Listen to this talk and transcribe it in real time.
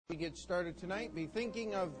We get started tonight. Be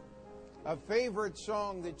thinking of a favorite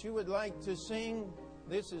song that you would like to sing.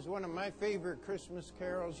 This is one of my favorite Christmas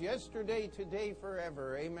carols. Yesterday, today,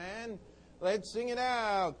 forever. Amen. Let's sing it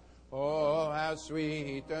out. Oh, how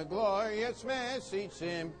sweet the glorious message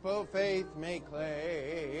simple faith may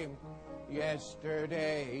claim.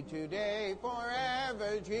 Yesterday, today,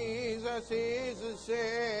 forever, Jesus is the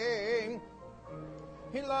same.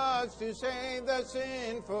 He loves to save the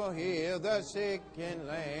sinful, heal the sick and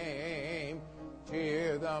lame.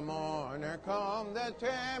 Cheer the mourner, calm the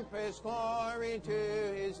tempest, glory to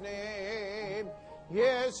His name.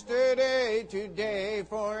 Yesterday, today,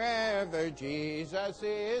 forever, Jesus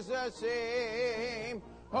is the same.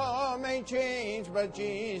 All may change, but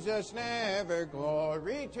Jesus never.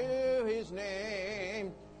 Glory to His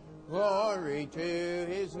name. Glory to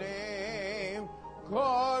His name.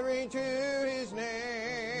 Glory to His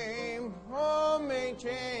name. All may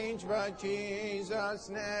change, but Jesus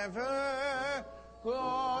never.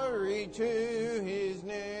 Glory to His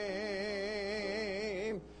name.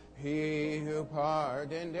 He who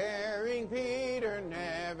pardoned erring Peter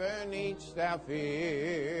never needs thou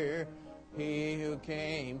fear. He who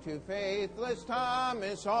came to faithless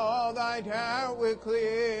Thomas all thy doubt will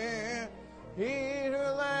clear. He who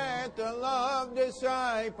let the loved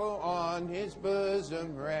disciple on his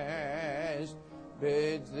bosom rest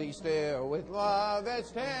bids thee still with love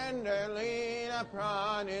as tenderly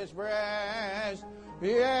upon his breast.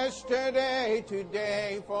 Yesterday,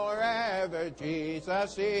 today, forever,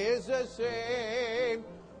 Jesus is the same.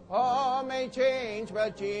 All may change,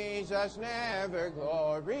 but Jesus never.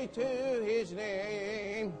 Glory to His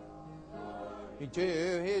name. Glory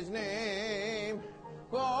to His name.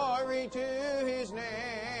 Glory to His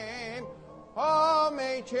name. All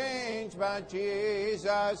may change, but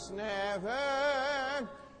Jesus never.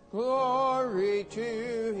 Glory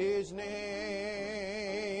to His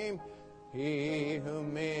name. He who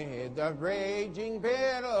made the raging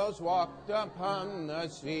billows walked upon the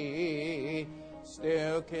sea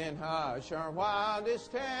still can hush our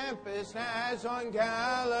wildest tempest as on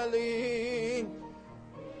Galilee.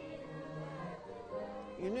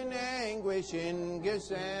 In an anguish in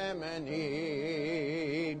Gethsemane,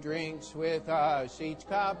 drinks with us each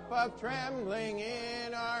cup of trembling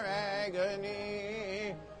in our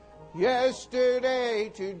agony. Yesterday,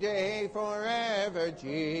 today, forever,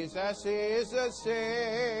 Jesus is the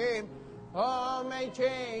same. All may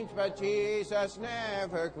change, but Jesus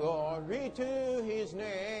never. Glory to His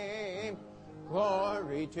name.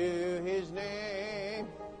 Glory to His name.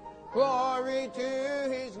 Glory to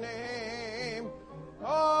His name.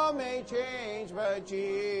 All may change, but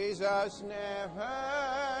Jesus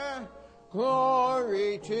never.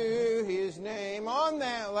 Glory to His name. On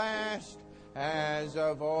that last, as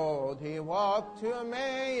of old, He walked to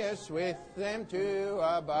Emmaus with them to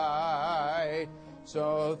abide.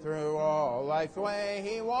 So through all life's way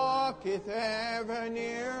He walketh ever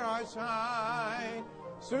near our side.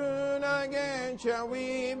 Soon again shall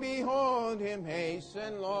we behold Him,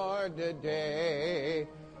 hasten, Lord, the day.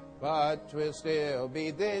 But 'twill still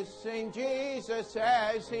be this same Jesus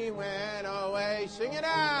as He went away. Sing it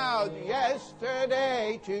out!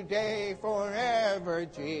 Yesterday, today, forever,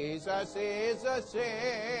 Jesus is the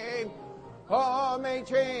same. All may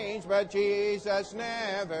change, but Jesus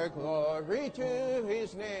never. Glory to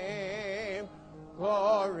His name.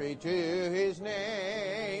 Glory to His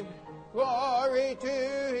name. Glory to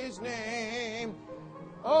His name.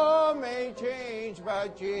 All may change,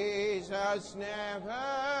 but Jesus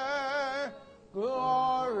never.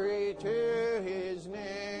 Glory to His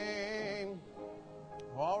name.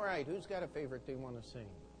 All right, who's got a favorite they want to sing?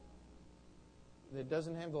 That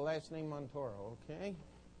doesn't have the last name Montoro, okay?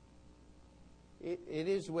 It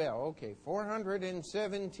is well. Okay,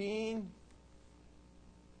 417.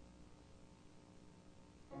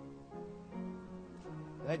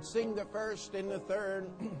 Let's sing the first and the third.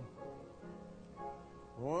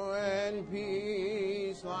 When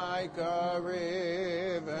peace like a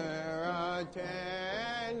river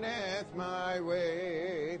attendeth my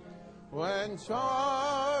way, when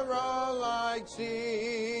sorrow like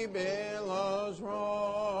sea billows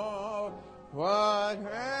roll, whatever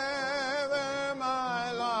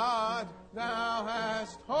my lot, Thou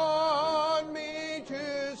hast taught me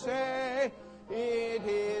to say, it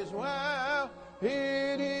is well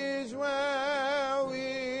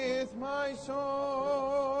with my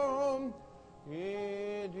soul.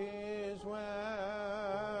 It is well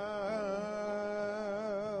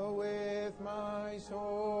with my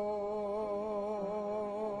soul.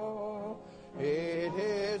 It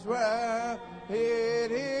is well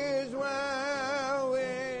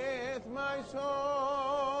with my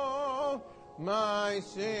soul. My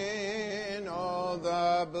sin, all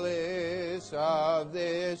the bliss of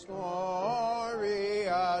this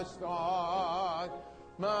glorious thought.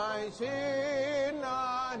 My sin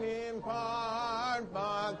not in part,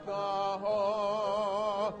 but the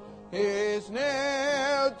whole is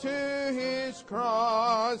nailed to his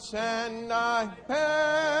cross, and I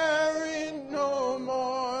bear it no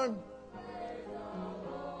more.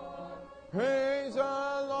 Praise the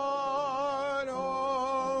Lord,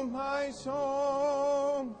 oh my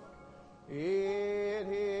soul. It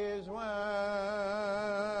is well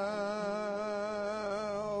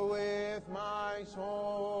with my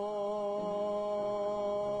soul.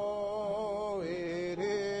 It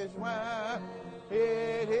is well.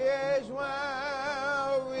 It is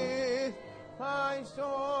well with my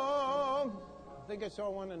soul. I think I saw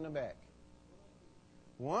one in the back.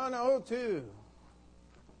 102.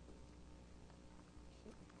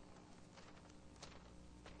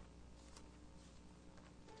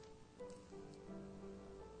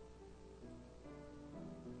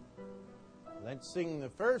 Let's sing the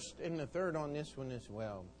first and the third on this one as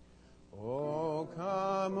well. O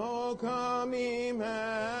come, Emmanuel,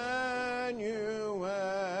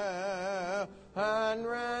 and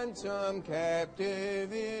ransom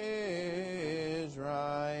captive Israel,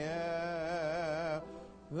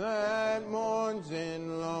 that mourns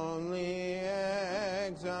in lonely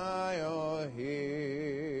exile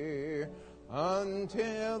here,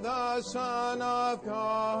 until the Son of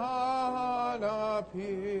God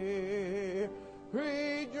appear.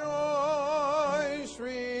 Rejoice,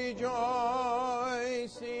 rejoice,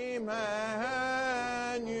 Emmanuel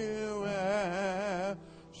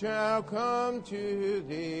shall come to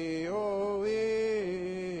thee, O Israel.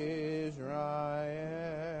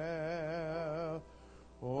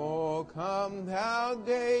 O come, thou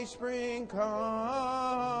day spring,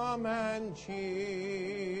 come and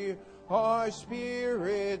cheer our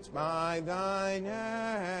spirits by thine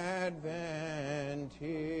advent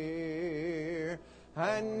here,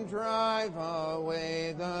 and drive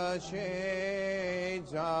away the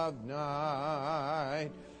shades of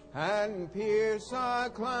night, and pierce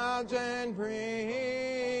the clouds and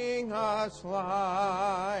bring us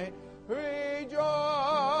light. Rejoice,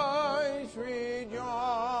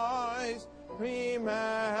 rejoice, Emmanuel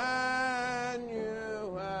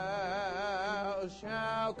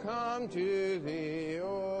shall come to thee,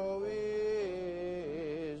 O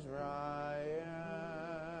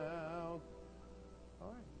Israel. All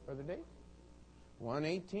right, Brother Dave.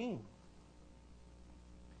 118.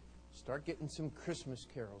 Start getting some Christmas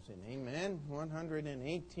carols in. Amen.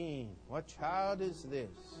 118. What child is this?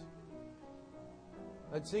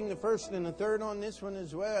 Let's sing the first and the third on this one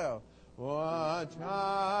as well. What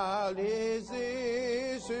child is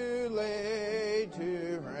this who lay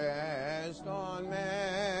to rest on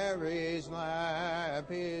Mary's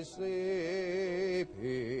lap is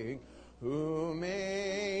sleeping, whom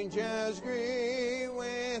angels greet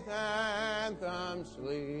with anthem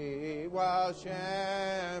sleep, while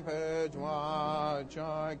shepherds watch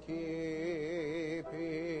are keeping?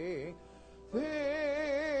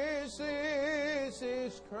 This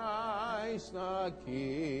is Christ the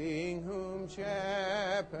King, whom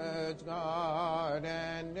shepherds guard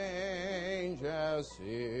and angels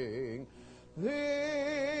sing.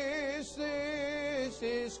 This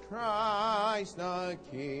is Christ the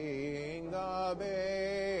King, the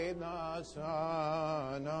babe, the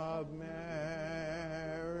Son of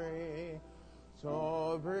Mary.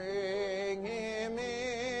 So bring him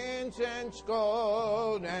incense,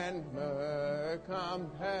 gold, and myrrh, come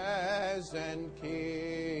peasant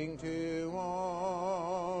king to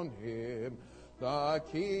own him. The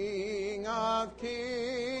King of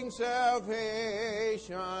kings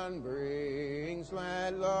salvation brings,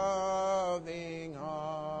 let loving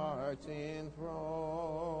hearts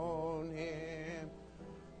enthrone him.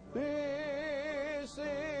 This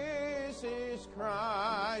is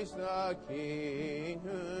Christ the King,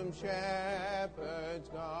 whom shepherds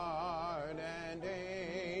guard and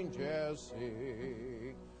angels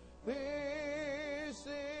sing. This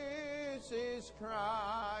is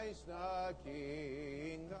Christ the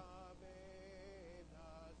King, the babe,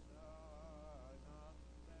 the Son of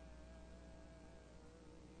Mary.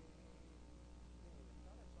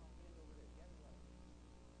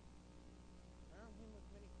 Crown him with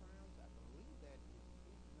many crowns. I believe that is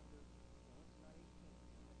page number, no, it's not 18.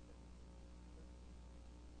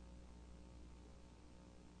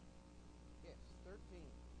 Yes, 13.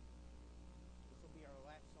 This will be our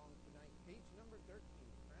last song tonight. Page number 13.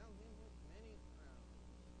 Crown him with many crowns.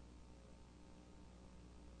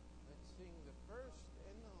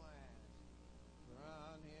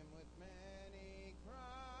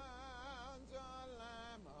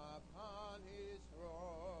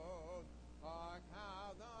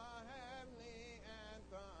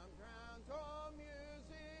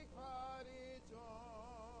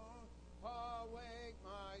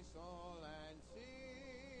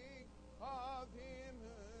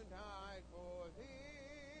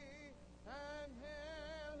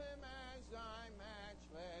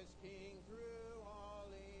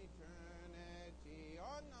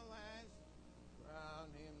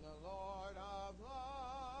 Lord of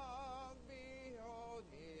love, behold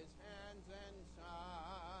his hands and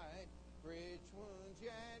side, rich wounds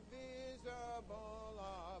yet visible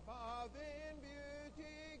above, in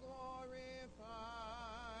beauty glorified.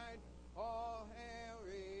 All hail,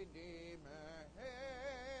 Redeemer,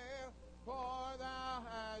 hail, for thou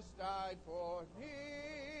hast died for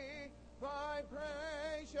me. Thy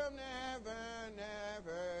praise shall never,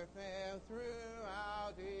 never fail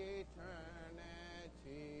throughout eternity.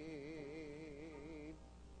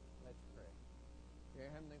 Let's pray.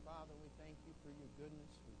 Dear Heavenly Father, we thank you for your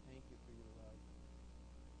goodness. We thank you for your love.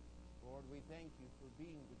 Lord, we thank you for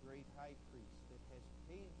being the great high priest that has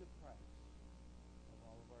paid the price of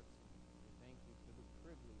all of our sins. We thank you for the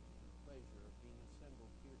privilege and pleasure of being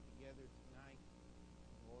assembled here together tonight.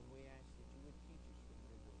 Lord, we ask that you would teach us from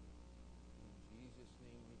your word. In Jesus'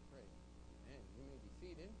 name we pray. Amen. You may be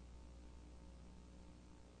seated.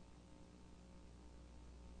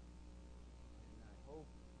 And I hope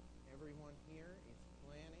everyone here is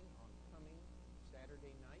planning on coming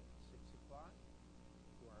Saturday night, 6 o'clock,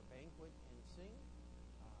 to our banquet and sing.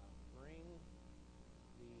 Bring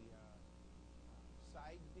the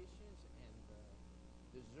side dishes and the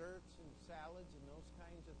desserts and salads and those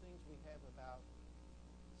kinds of things. We have about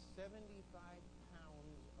 75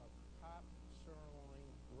 pounds of top sirloin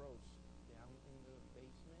roast down in the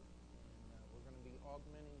basement, and we're going to be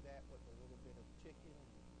augmenting that with a little bit of chicken.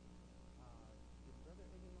 Did Brother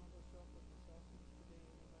Eganaldo show up with the sausage today?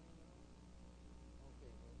 Anybody know?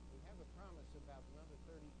 Okay, well, we have a promise about another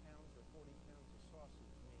 30 pounds or 40 pounds of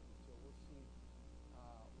sausage maybe, so we'll see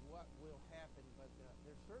what will happen, but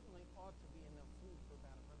there certainly ought to be enough food for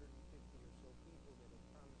about 150 or so people that have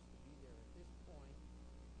promised to be there at this point.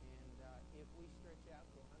 And if we stretch out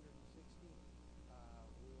to 160,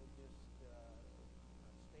 we'll just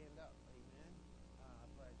stand up, amen.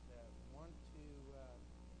 But want to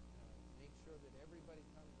make sure that everybody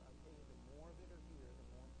comes. I'll tell you, the more that are here, the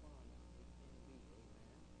more fun it can be,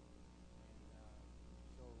 amen. And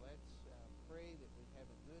so let's pray that we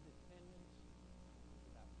have a good attendance.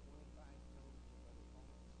 About 25 coming from Brother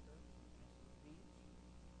Coleman's church in Aspen Beach.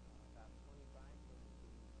 About 25 from the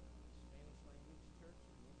Spanish language church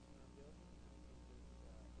that meets in our building. I think there's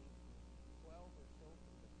 12 or so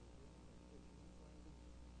from the Brazilian or Portuguese language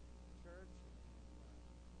church. And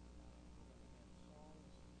we're going to have songs.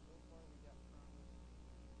 So far we got promised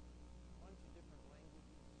a bunch of different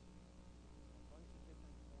languages, a bunch of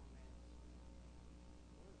different formats.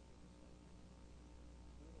 Worship is like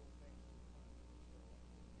good old-fashioned fun to show up,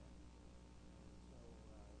 amen. And so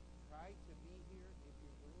try to be here if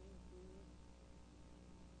you're bringing food.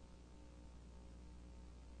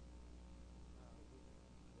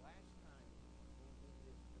 Last time we did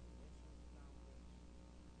this for the missions conference,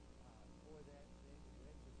 for that just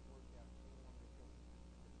worked out so wonderful.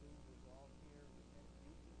 The food was all here. We had a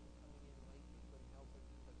few people coming in late. They couldn't help it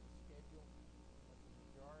because of schedule. But the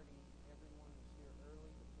majority, everyone was here early.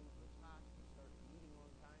 The food was hot. We started eating on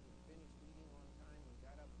time. We finished eating on time. We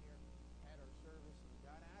got up here, had our service, and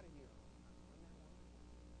got out of here on time.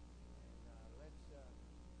 Wasn't that wonderful?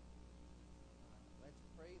 And let's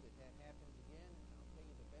pray that that happens again. And I'll tell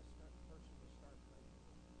you, the best person to start praying for.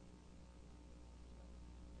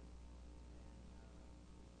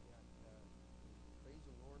 Praise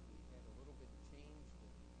the Lord, we had a little bit of change.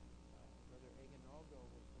 Brother Eganaldo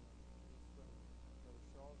was he's from Brother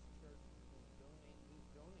Shaw's church. He's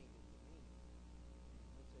donated to me.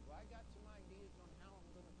 And he said, well, I got some ideas on how I'm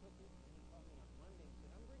going to cook it. And he called me on Monday and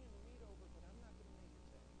said, I'm bringing the meat over, but I'm not going to make it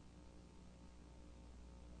Saturday.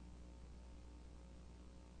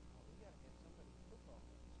 We got to have somebody cook all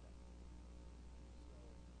that stuff. So,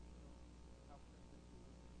 how friendly do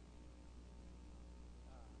we be?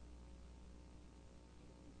 Made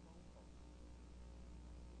a few phone calls.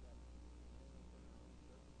 We got mainly for our own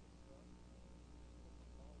service and stuff.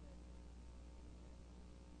 All that.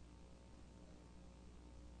 Amen. And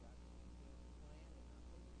got some things planned, and I'll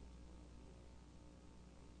tell you,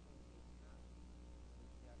 it's going to be a time.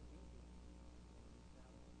 We've got to be here.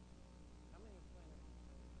 How many are planning on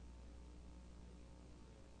coming right now? Raise your hand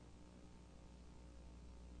there.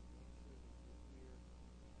 Make sure that you're here,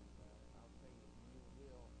 and I'll tell you, you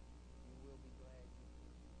will be glad you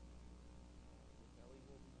came. Your belly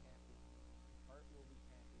will be happy, your heart will be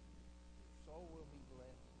happy, your soul will be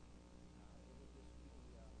blessed. It will just be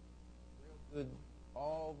real good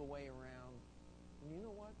all the way around. And you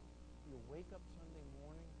know what? You'll wake up Sunday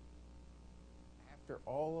morning after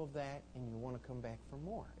all of that, and you want to come back for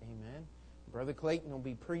more. Amen. Brother Clayton will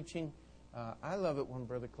be preaching. I love it when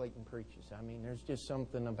Brother Clayton preaches. I mean, there's just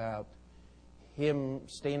something about him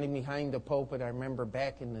standing behind the pulpit. I remember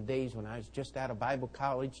back in the days when I was just out of Bible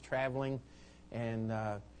college traveling, and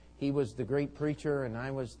he was the great preacher, and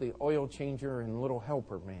I was the oil changer and little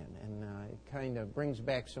helper man. And it kind of brings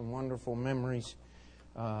back some wonderful memories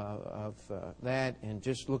of that, and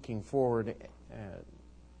just looking forward.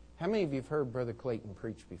 How many of you have heard Brother Clayton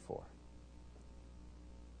preach before?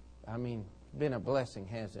 I mean, been a blessing,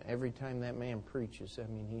 hasn't it? Every time that man preaches, I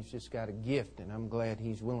mean, he's just got a gift, and I'm glad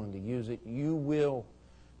he's willing to use it.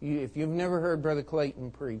 If you've never heard Brother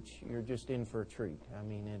Clayton preach, you're just in for a treat. I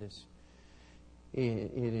mean, it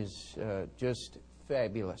is just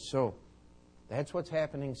fabulous. So that's what's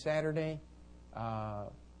happening Saturday.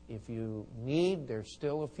 If you need, there's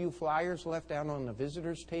still a few flyers left out on the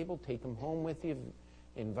visitors table. Take them home with you.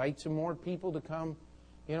 Invite some more people to come.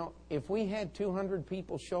 You know, if we had 200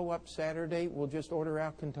 people show up Saturday, we'll just order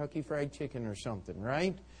out Kentucky Fried Chicken or something,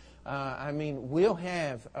 right? I mean, we'll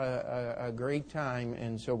have a great time,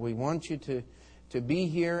 and so we want you to be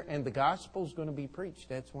here, and the gospel's going to be preached.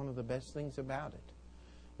 That's one of the best things about it.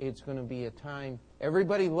 It's going to be a time.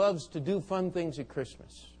 Everybody loves to do fun things at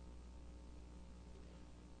Christmas.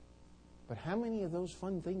 But how many of those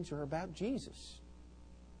fun things are about Jesus?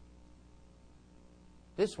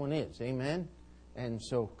 This one is, amen? And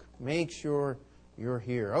so make sure you're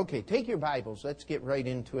here. Okay, take your Bibles. Let's get right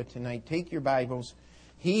into it tonight. Take your Bibles.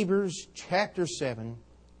 Hebrews chapter 7.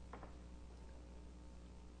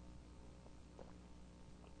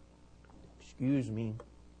 Excuse me.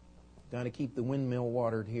 Got to keep the windmill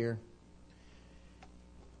watered here.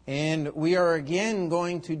 And we are again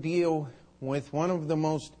going to deal with one of the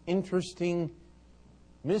most interesting,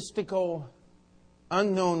 mystical,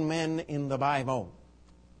 unknown men in the Bible.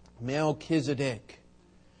 Melchizedek.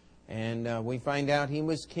 And we find out he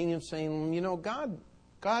was king of Salem. You know, God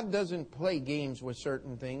doesn't play games with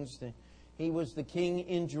certain things. He was the king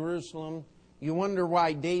in Jerusalem. You wonder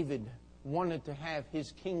why David wanted to have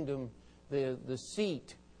his kingdom, the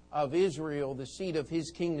seat of Israel, the seat of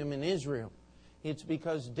his kingdom in Israel. It's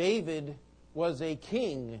because David was a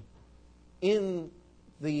king in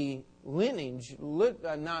the lineage,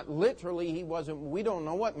 not literally, he wasn't, we don't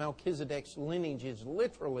know what Melchizedek's lineage is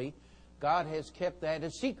literally. God has kept that a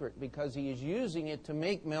secret because he is using it to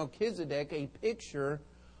make Melchizedek a picture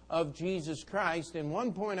of Jesus Christ. And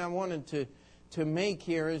one point I wanted to make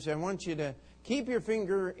here is I want you to keep your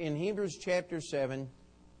finger in Hebrews chapter 7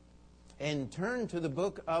 and turn to the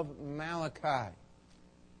book of Malachi.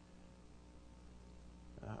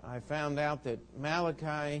 I found out that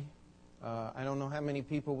Malachi, I don't know how many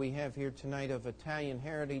people we have here tonight of Italian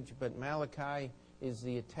heritage, but Malachi is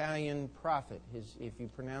the Italian prophet. If you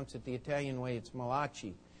pronounce it the Italian way, it's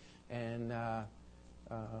Malachi. And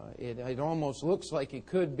it almost looks like it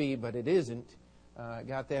could be, but it isn't. I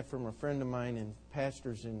got that from a friend of mine and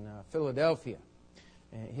pastors in Philadelphia.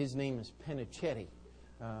 His name is Penichetti,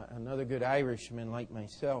 another good Irishman like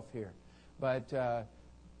myself here. But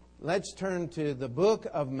let's turn to the book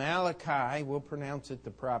of Malachi. We'll pronounce it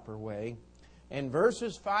the proper way. And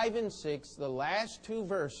verses 5 and 6, the last two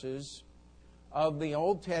verses of the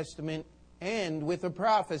Old Testament, end with a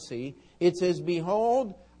prophecy. It says,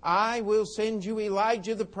 "Behold, I will send you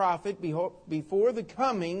Elijah the prophet before the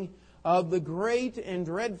coming of the great and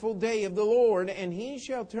dreadful day of the Lord, and he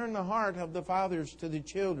shall turn the heart of the fathers to the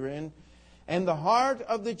children, and the heart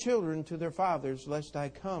of the children to their fathers, lest I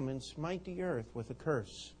come and smite the earth with a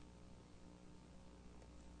curse."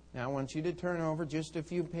 Now I want you to turn over just a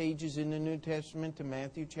few pages in the New Testament to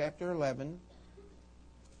Matthew chapter 11.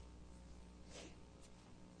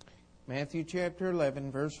 Matthew chapter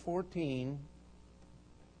 11, verse 14.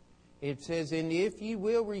 It says, "And if ye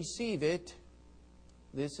will receive it,"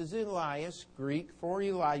 this is Elias, Greek for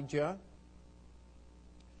Elijah,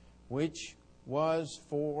 "which was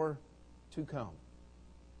for to come."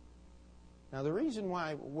 Now the reason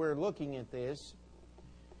why we're looking at this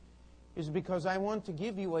is because I want to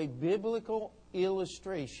give you a biblical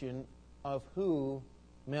illustration of who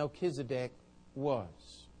Melchizedek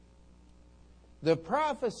was. The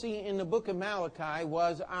prophecy in the book of Malachi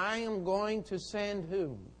was, I am going to send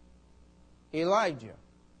whom? Elijah.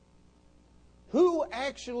 Who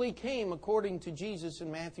actually came according to Jesus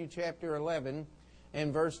in Matthew chapter 11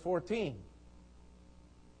 and verse 14?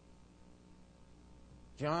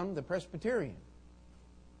 John the Presbyterian.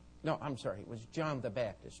 No, I'm sorry, it was John the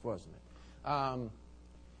Baptist, wasn't it?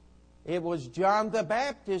 It was John the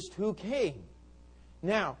Baptist who came.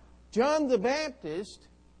 Now, John the Baptist,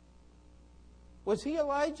 was he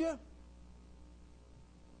Elijah?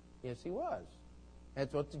 Yes, he was.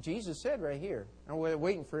 That's what Jesus said right here. I'm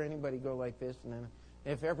waiting for anybody to go like this, and then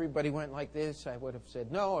if everybody went like this, I would have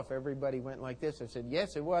said no. If everybody went like this, I said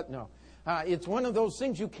yes, it was. No. It's one of those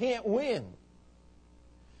things you can't win.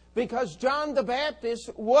 Because John the Baptist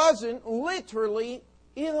wasn't literally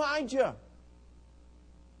Elijah.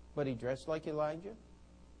 But he dressed like Elijah.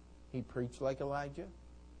 He preached like Elijah.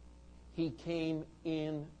 He came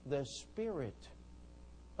in the spirit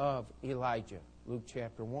of Elijah. Luke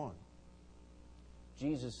chapter 1.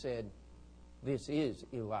 Jesus said, "This is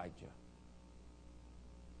Elijah."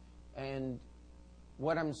 And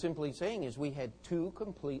what I'm simply saying is we had two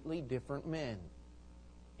completely different men.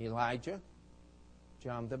 Elijah,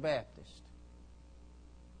 John the Baptist.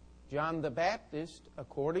 John the Baptist,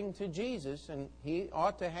 according to Jesus, and he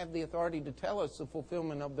ought to have the authority to tell us the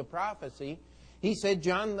fulfillment of the prophecy, he said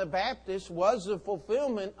John the Baptist was the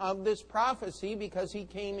fulfillment of this prophecy because he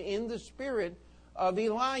came in the spirit of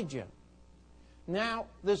Elijah. Now,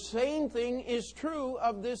 the same thing is true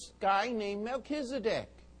of this guy named Melchizedek.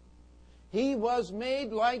 He was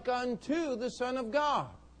made like unto the Son of God.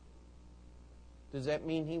 Does that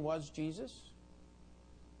mean he was Jesus?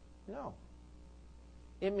 No.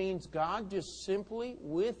 It means God just simply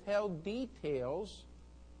withheld details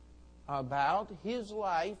about his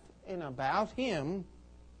life and about him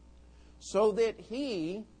so that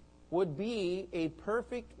he would be a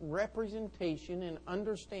perfect representation and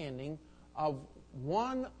understanding of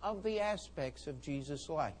one of the aspects of Jesus'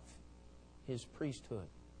 life, his priesthood.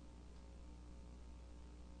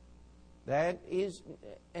 That is,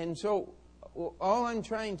 and so all I'm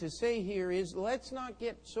trying to say here is let's not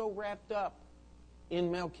get so wrapped up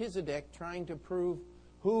in Melchizedek trying to prove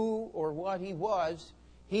who or what he was.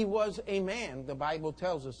 He was a man. The Bible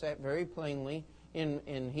tells us that very plainly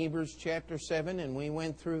in Hebrews chapter 7, and we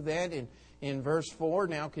went through that in verse 4.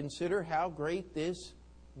 Now consider how great this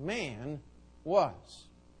man was.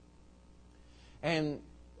 And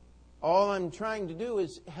all I'm trying to do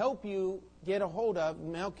is help you get a hold of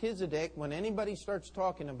Melchizedek. When anybody starts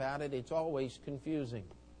talking about it, it's always confusing.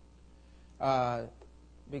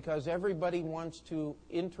 Because everybody wants to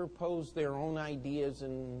interpose their own ideas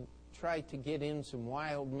and try to get in some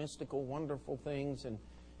wild, mystical, wonderful things. And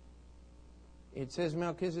it says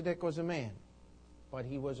Melchizedek was a man, but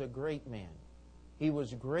he was a great man. He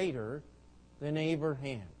was greater than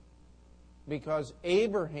Abraham, because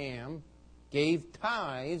Abraham gave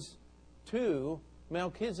tithes to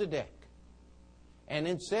Melchizedek. And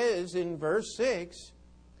it says in verse 6,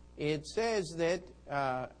 it says that,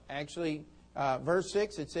 verse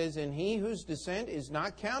 6, it says, "And he whose descent is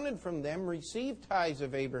not counted from them received tithes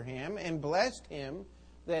of Abraham and blessed him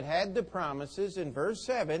that had the promises." In verse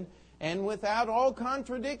 7, "And without all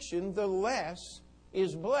contradiction, the less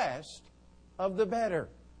is blessed of the better."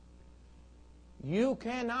 You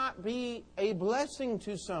cannot be a blessing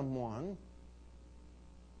to someone.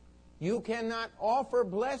 You cannot offer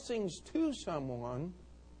blessings to someone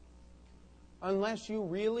unless you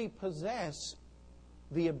really possess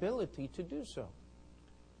the ability to do so.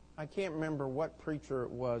 I can't remember what preacher it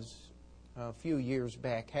was a few years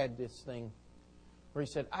back had this thing where he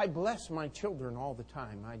said, "I bless my children all the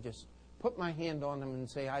time. I just put my hand on them and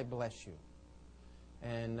say, 'I bless you.'"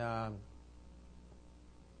 And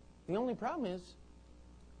the only problem is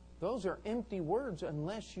those are empty words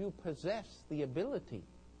unless you possess the ability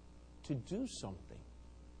to do something.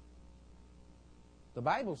 The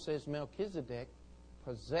Bible says Melchizedek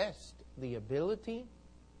possessed the ability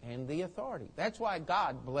and the authority. That's why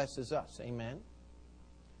God blesses us. Amen.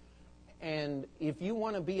 And if you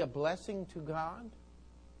want to be a blessing to God,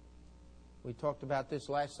 we talked about this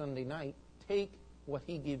last Sunday night, take what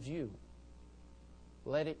He gives you.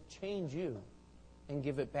 Let it change you and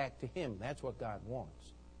give it back to Him. That's what God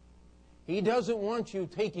wants. He doesn't want you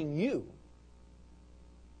taking you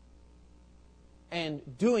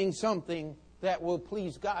and doing something that will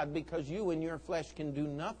please God, because you and your flesh can do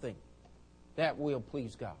nothing that will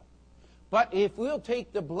please God. But if we'll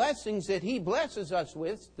take the blessings that He blesses us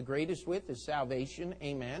with, the greatest with is salvation,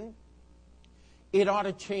 amen, it ought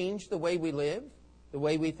to change the way we live, the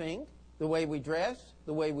way we think, the way we dress,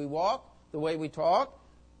 the way we walk, the way we talk,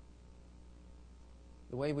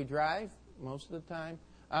 the way we drive most of the time.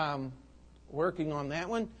 Working on that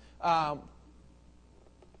one.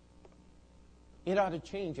 It ought to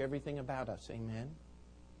change everything about us. Amen.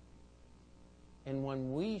 And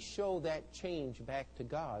when we show that change back to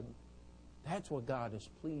God, that's what God is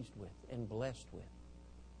pleased with and blessed with.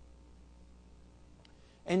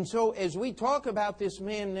 And so as we talk about this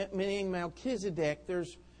man named Melchizedek,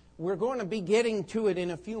 we're going to be getting to it in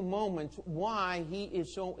a few moments, why he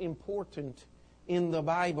is so important in the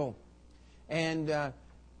Bible. And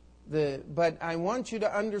but I want you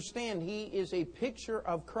to understand he is a picture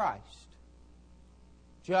of Christ,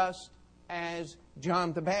 just as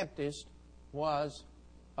John the Baptist was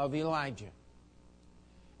of Elijah.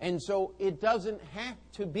 And so it doesn't have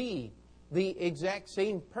to be the exact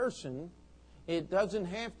same person. It doesn't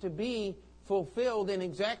have to be fulfilled in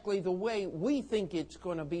exactly the way we think it's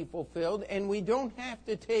going to be fulfilled. And we don't have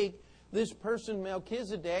to take this person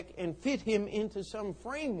Melchizedek and fit him into some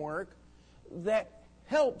framework that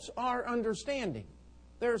helps our understanding.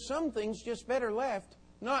 There are some things just better left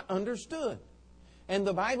not understood. And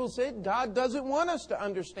the Bible said God doesn't want us to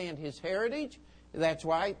understand His heritage. That's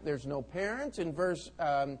why there's no parents. In verse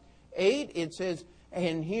 8 it says,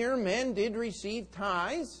 "And here men did receive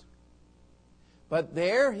tithes, but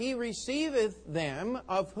there he receiveth them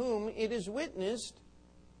of whom it is witnessed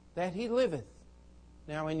that he liveth."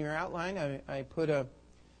 Now in your outline I put a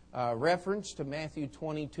reference to Matthew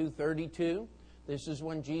 22:32. This is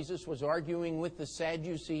when Jesus was arguing with the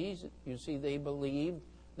Sadducees. You see, they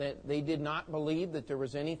did not believe that there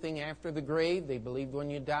was anything after the grave. They believed when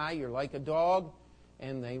you die you're like a dog.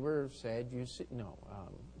 And they were Sadducees.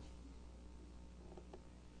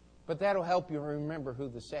 But that'll help you remember who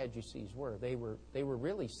the Sadducees were. They were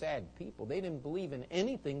really sad people. They didn't believe in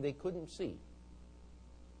anything they couldn't see.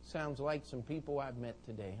 Sounds like some people I've met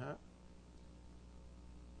today, huh?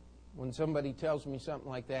 When somebody tells me something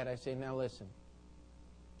like that, I say, now listen.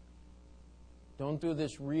 Don't do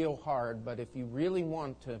this real hard, but if you really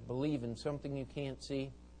want to believe in something you can't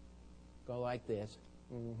see, go like this.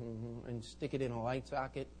 And stick it in a light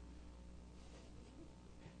socket.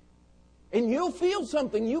 And you'll feel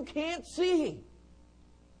something you can't see.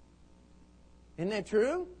 Isn't that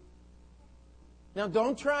true? Now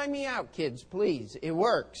don't try me out, kids, please. It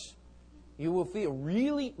works. You will feel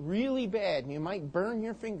really, really bad, and you might burn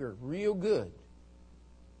your finger real good.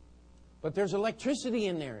 But there's electricity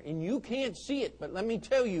in there, and you can't see it, but let me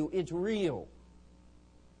tell you, it's real.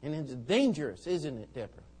 And it's dangerous, isn't it,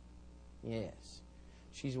 Deborah? Yes.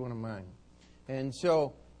 She's one of mine. And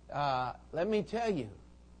so, let me tell you,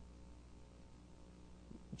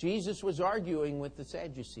 Jesus was arguing with the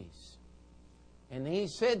Sadducees. And He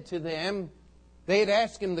said to them, they had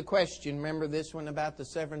asked Him the question, remember this one about the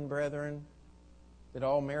 7 brethren that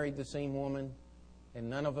all married the same woman, and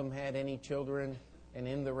none of them had any children, and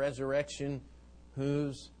in the resurrection,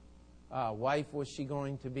 whose wife was she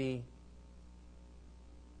going to be?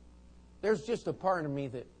 There's just a part of me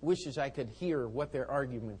that wishes I could hear what their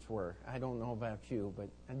arguments were. I don't know about you, but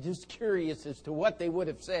I'm just curious as to what they would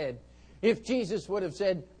have said if Jesus would have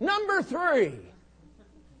said, number 3.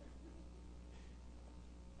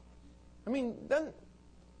 I mean,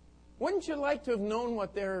 wouldn't you like to have known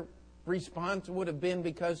what their response would have been?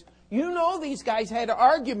 Because you know these guys had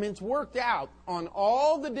arguments worked out on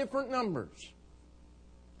all the different numbers.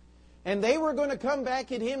 And they were going to come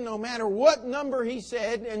back at Him no matter what number He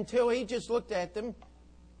said, until He just looked at them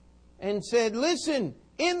and said, listen,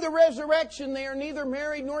 in the resurrection they are neither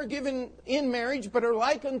married nor given in marriage, but are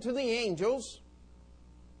like unto the angels.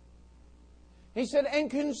 He said, and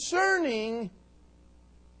concerning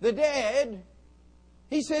the dead,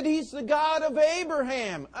 He said He's the God of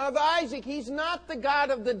Abraham, of Isaac. He's not the God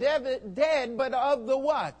of the dead, but of the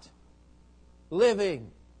what? Living.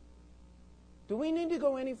 Do we need to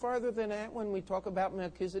go any farther than that when we talk about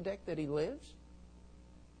Melchizedek, that he lives?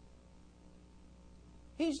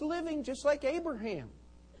 He's living just like Abraham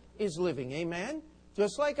is living. Amen?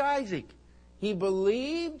 Just like Isaac. He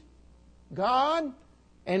believed God,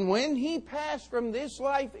 and when he passed from this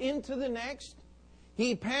life into the next,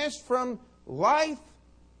 he passed from life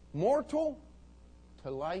mortal to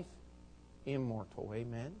life immortal.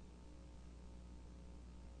 Amen?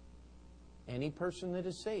 Any person that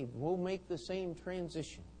is saved will make the same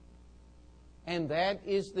transition. And that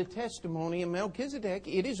is the testimony of Melchizedek.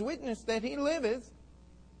 It is witnessed that he liveth.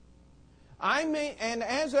 And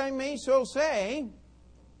as I may so say,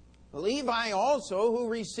 Levi also, who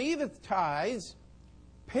receiveth tithes,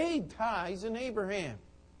 paid tithes in Abraham.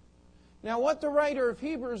 Now what the writer of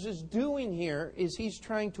Hebrews is doing here is he's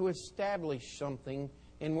trying to establish something,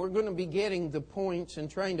 and we're going to be getting the points and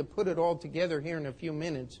trying to put it all together here in a few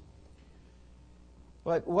minutes.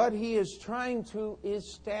 But what he is trying to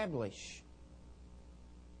establish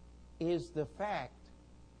is the fact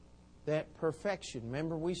that perfection,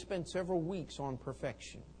 remember we spent several weeks on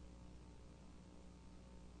perfection.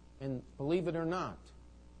 And believe it or not,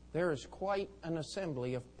 there is quite an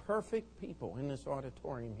assembly of perfect people in this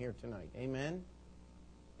auditorium here tonight. Amen?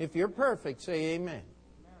 If you're perfect, say amen.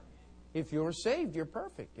 If you're saved, you're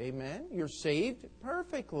perfect. Amen? You're saved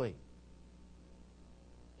perfectly.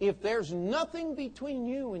 If there's nothing between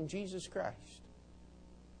you and Jesus Christ,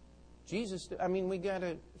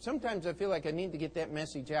 sometimes I feel like I need to get that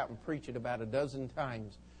message out and preach it about 12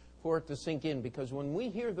 times for it to sink in. Because when we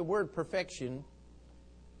hear the word perfection,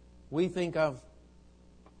 We think of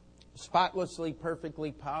spotlessly,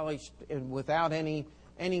 perfectly polished, and without any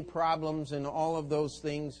problems and all of those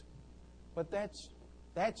things. But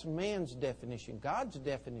that's man's definition. God's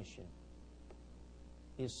definition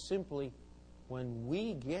is simply when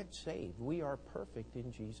we get saved, we are perfect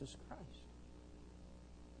in Jesus Christ.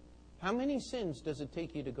 How many sins does it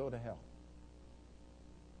take you to go to hell?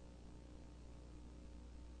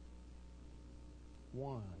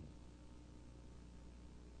 One.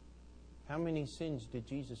 How many sins did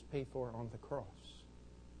Jesus pay for on the cross?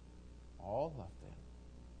 All of them.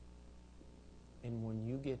 And when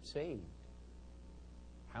you get saved,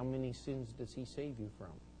 how many sins does He save you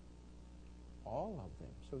from? All of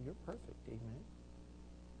them. So you're perfect, amen?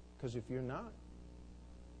 Because if you're not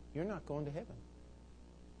going to heaven.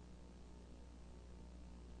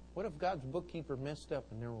 What if God's bookkeeper messed up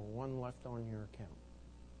and there were one left on your account?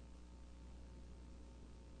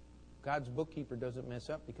 God's bookkeeper doesn't mess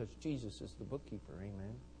up because Jesus is the bookkeeper,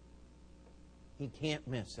 amen? He can't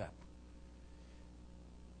mess up.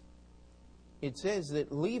 It says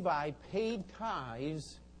that Levi paid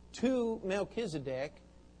tithes to Melchizedek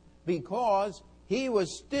because he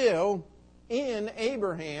was still in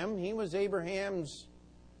Abraham. He was Abraham's,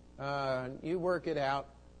 you work it out,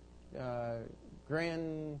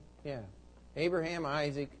 Abraham,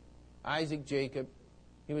 Isaac, Jacob.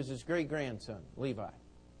 He was his great-grandson, Levi.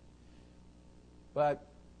 But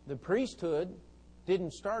the priesthood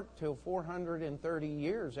didn't start till 430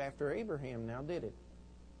 years after Abraham now, did it?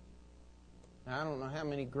 Now, I don't know how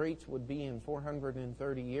many greats would be in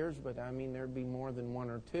 430 years, but I mean there'd be more than one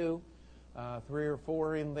or two, 3 or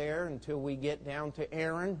 4 in there until we get down to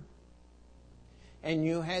Aaron. And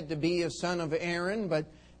you had to be a son of Aaron, but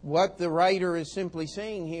what the writer is simply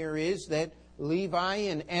saying here is that Levi,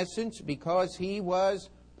 in essence, because he was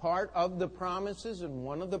part of the promises, and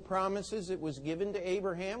one of the promises that was given to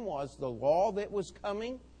Abraham was the law that was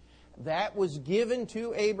coming. That was given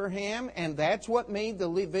to Abraham, and that's what made the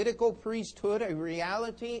Levitical priesthood a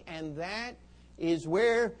reality, and that is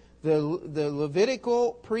where the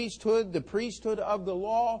Levitical priesthood, the priesthood of the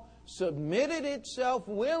law, submitted itself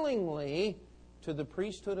willingly to the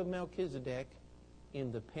priesthood of Melchizedek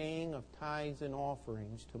in the paying of tithes and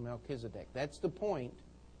offerings to Melchizedek. That's the point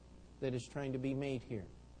that is trying to be made here.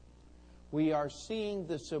 We are seeing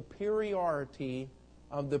the superiority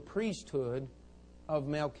of the priesthood of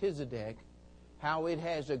Melchizedek, how it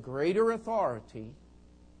has a greater authority,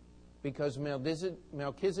 because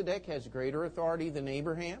Melchizedek has greater authority than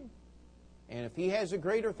Abraham. And if he has a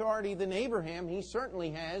greater authority than Abraham, he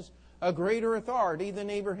certainly has a greater authority than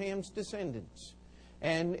Abraham's descendants.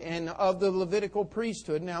 And of the Levitical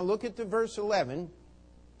priesthood. Now look at the verse 11.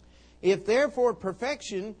 If therefore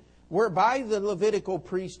perfection were by the Levitical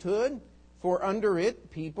priesthood, for under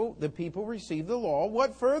it the people received the law,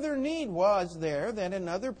 what further need was there that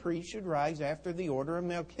another priest should rise after the order of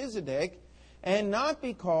Melchizedek, and not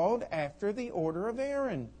be called after the order of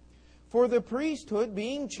Aaron? For the priesthood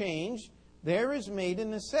being changed, there is made a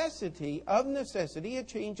necessity a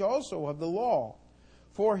change also of the law.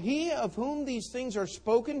 For he of whom these things are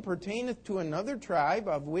spoken pertaineth to another tribe,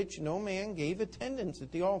 of which no man gave attendance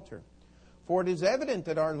at the altar. For it is evident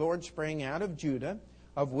that our Lord sprang out of Judah,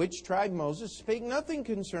 of which tribe Moses spake nothing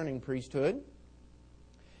concerning priesthood.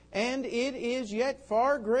 And it is yet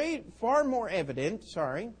far more evident,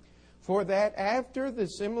 for that after the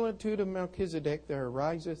similitude of Melchizedek there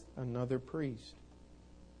ariseth another priest,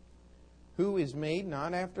 who is made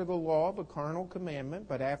not after the law of a carnal commandment,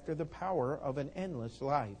 but after the power of an endless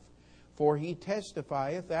life. For he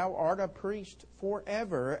testifieth, Thou art a priest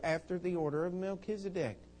forever after the order of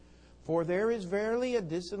Melchizedek. For there is verily a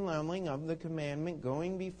disannulling of the commandment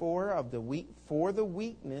going before for the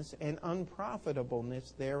weakness and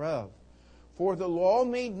unprofitableness thereof. For the law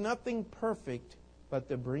made nothing perfect, but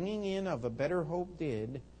the bringing in of a better hope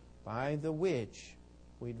did, by the which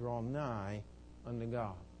we draw nigh unto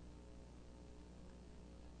God.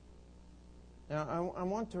 Now, I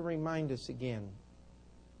want to remind us again,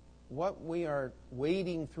 what we are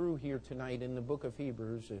wading through here tonight in the book of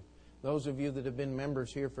Hebrews. Those of you that have been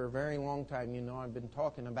members here for a very long time, you know I've been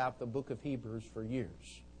talking about the book of Hebrews for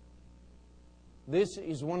years. This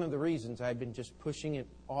is one of the reasons I've been just pushing it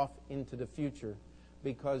off into the future,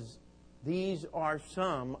 because these are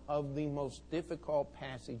some of the most difficult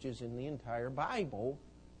passages in the entire Bible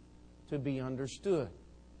to be understood.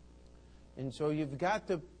 And so you've got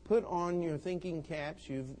to put on your thinking caps.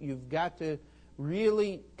 You've got to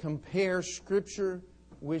really compare Scripture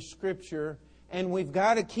with Scripture. And we've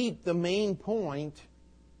got to keep the main point,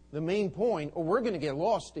 or we're going to get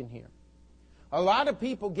lost in here. A lot of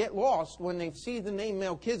people get lost when they see the name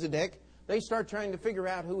Melchizedek they start trying to figure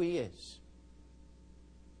out who He is.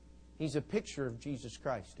 He's a picture of Jesus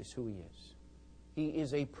Christ, is who He is. He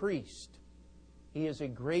is a priest. He is a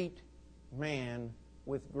great man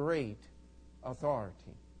with great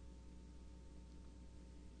authority.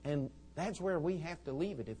 And that's where we have to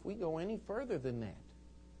leave it. If we go any further than that,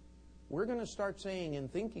 we're going to start saying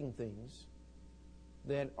and thinking things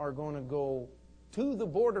that are going to go to the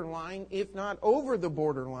borderline, if not over the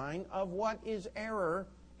borderline, of what is error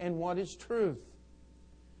and what is truth.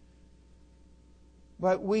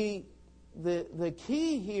 But the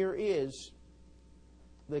key here is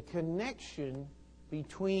the connection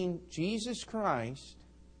between Jesus Christ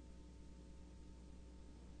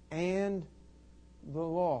and the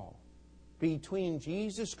law, between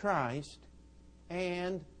Jesus Christ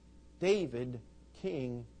and David,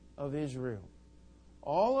 king of Israel.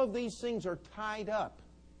 All of these things are tied up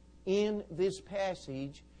in this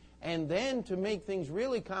passage. And then to make things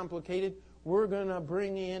really complicated, we're going to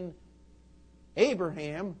bring in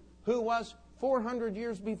Abraham, who was 400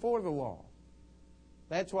 years before the law.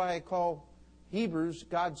 That's why I call Hebrews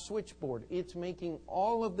God's switchboard. It's making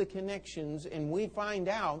all of the connections, and we find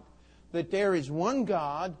out that there is one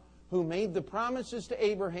God who made the promises to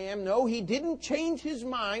Abraham. No, He didn't change His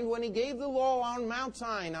mind when He gave the law on Mount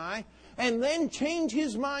Sinai, and then change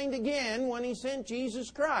His mind again when He sent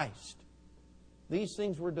Jesus Christ. These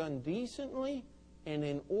things were done decently and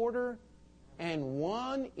in order, and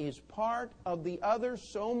one is part of the other,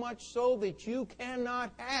 so much so that you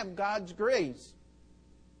cannot have God's grace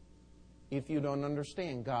if you don't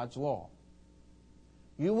understand God's law.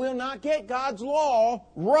 You will not get God's law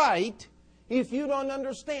right if you don't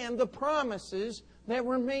understand the promises that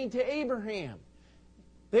were made to Abraham.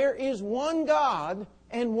 There is one God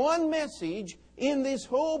and one message in this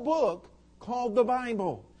whole book called the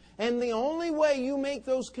Bible. And the only way you make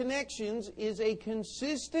those connections is a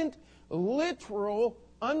consistent, literal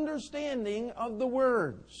understanding of the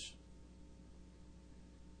words.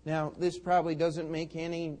 Now, this probably doesn't make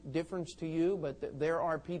any difference to you, but there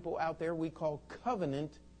are people out there we call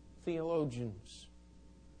covenant theologians.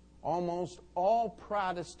 Almost all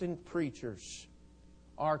Protestant preachers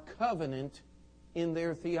are covenant in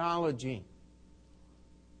their theology.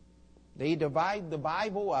 They divide the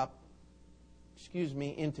Bible up,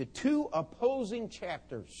 into two opposing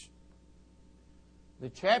chapters. The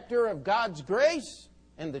chapter of God's grace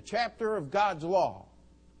and the chapter of God's law.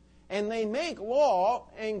 And they make law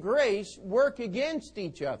and grace work against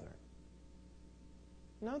each other.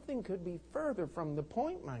 Nothing could be further from the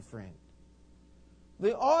point, my friend.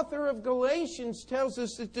 The author of Galatians tells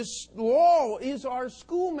us that this law is our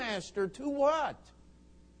schoolmaster to what?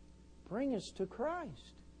 Bring us to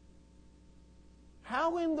Christ.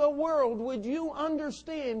 How in the world would you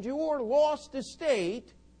understand your lost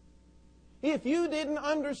estate if you didn't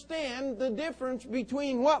understand the difference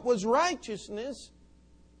between what was righteousness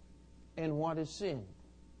and what is sin?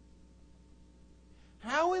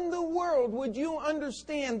 How in the world would you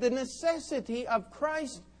understand the necessity of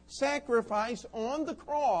Christ's sacrifice on the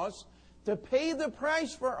cross to pay the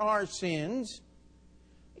price for our sins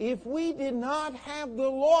if we did not have the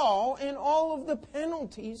law and all of the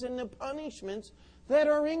penalties and the punishments that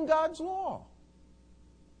are in God's law?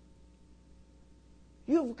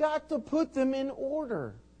 You've got to put them in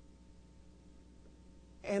order.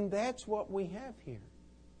 And that's what we have here.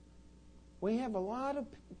 We have a lot of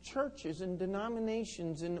churches and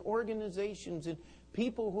denominations and organizations and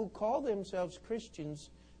people who call themselves Christians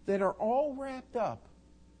that are all wrapped up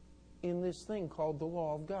in this thing called the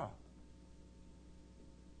law of God.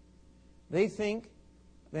 They think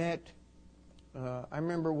that, I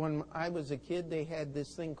remember when I was a kid, they had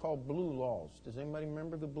this thing called blue laws. Does anybody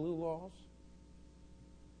remember the blue laws?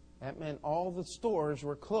 That meant all the stores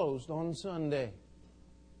were closed on Sunday.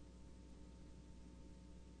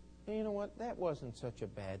 And you know what? That wasn't such a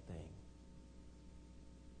bad thing.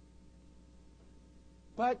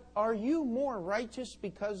 But are you more righteous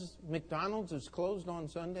because McDonald's is closed on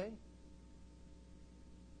Sunday?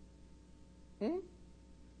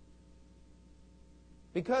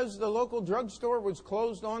 Because the local drugstore was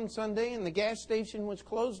closed on Sunday and the gas station was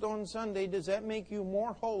closed on Sunday, does that make you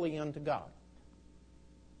more holy unto God?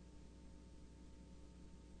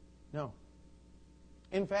 No.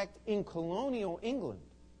 In fact, in colonial England,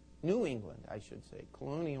 New England, I should say,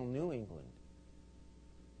 colonial New England,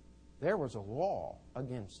 there was a law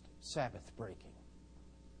against Sabbath breaking.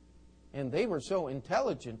 And they were so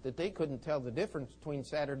intelligent that they couldn't tell the difference between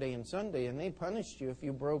Saturday and Sunday, and they punished you if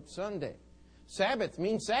you broke Sunday. Sabbath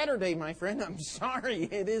means Saturday, my friend. I'm sorry,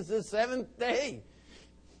 it is the seventh day.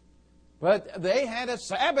 But they had a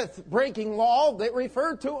Sabbath breaking law that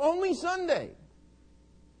referred to only Sunday.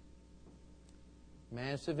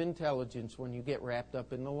 Massive intelligence when you get wrapped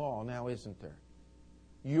up in the law, now isn't there?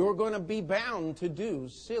 You're going to be bound to do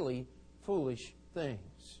silly, foolish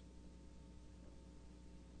things.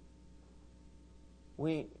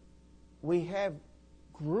 We have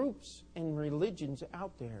groups and religions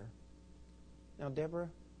out there. Now, Deborah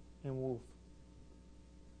and Wolf,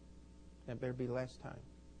 that better be the last time.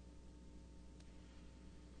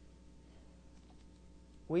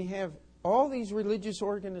 We have all these religious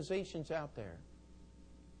organizations out there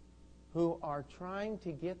who are trying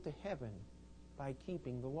to get to heaven by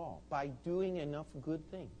keeping the law, by doing enough good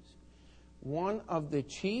things. One of the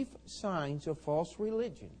chief signs of false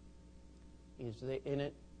religion is that in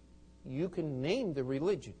it, you can name the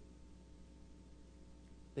religion.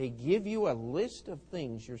 They give you a list of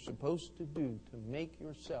things you're supposed to do to make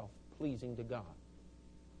yourself pleasing to God.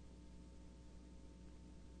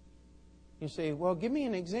 You say, well, give me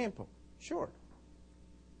an example. Sure.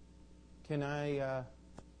 Can I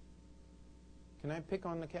pick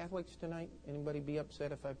on the Catholics tonight? Anybody be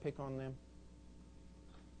upset if I pick on them?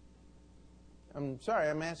 I'm sorry,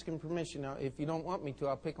 I'm asking permission. Now, if you don't want me to,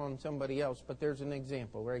 I'll pick on somebody else, but there's an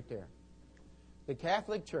example right there. The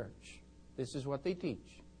Catholic Church, this is what they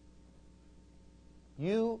teach.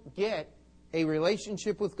 You get a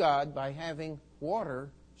relationship with God by having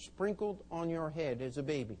water sprinkled on your head as a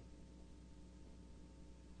baby.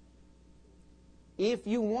 If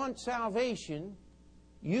you want salvation,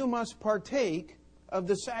 you must partake of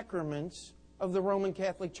the sacraments of the Roman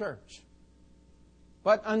Catholic Church.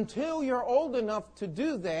 But until you're old enough to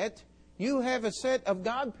do that, you have a set of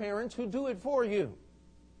godparents who do it for you.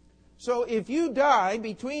 So if you die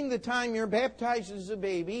between the time you're baptized as a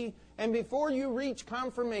baby and before you reach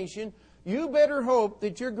confirmation, you better hope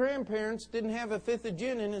that your grandparents didn't have a fifth of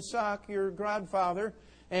gin in his sock, your godfather,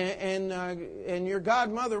 and your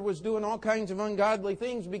godmother was doing all kinds of ungodly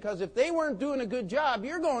things, because if they weren't doing a good job,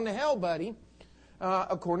 you're going to hell, buddy,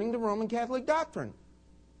 according to Roman Catholic doctrine.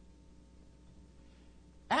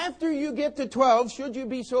 After you get to 12, should you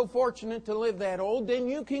be so fortunate to live that old, then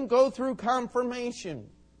you can go through confirmation.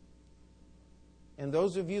 And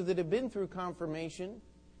those of you that have been through confirmation,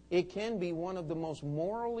 it can be one of the most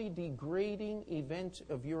morally degrading events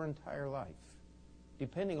of your entire life,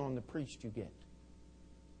 depending on the priest you get.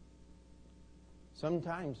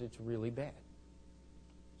 Sometimes it's really bad.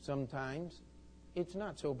 Sometimes it's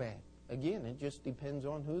not so bad. Again, it just depends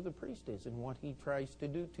on who the priest is and what he tries to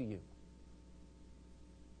do to you.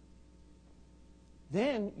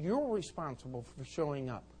 Then you're responsible for showing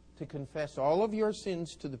up to confess all of your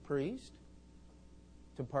sins to the priest,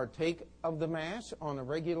 to partake of the Mass on a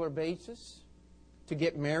regular basis, to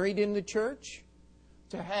get married in the church,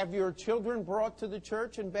 to have your children brought to the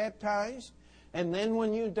church and baptized. And then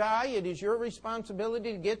when you die, it is your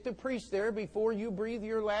responsibility to get the priest there before you breathe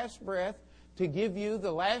your last breath to give you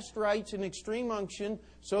the last rites and extreme unction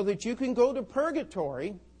so that you can go to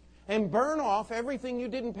purgatory and burn off everything you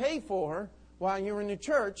didn't pay for while you're in the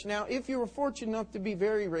church. Now, if you were fortunate enough to be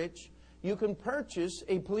very rich, you can purchase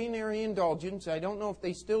a plenary indulgence. I don't know if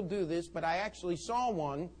they still do this, but I actually saw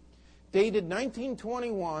one dated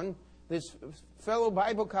 1921. This fellow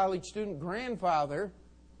Bible college student grandfather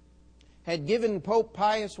had given Pope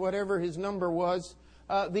Pius, whatever his number was,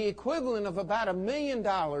 the equivalent of about $1 million in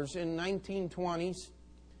 1920s.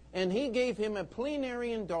 And he gave him a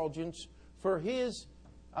plenary indulgence for his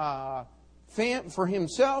for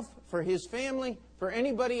himself, for his family, for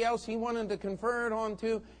anybody else he wanted to confer it on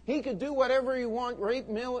to. He could do whatever he wanted, rape,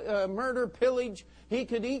 murder, pillage. He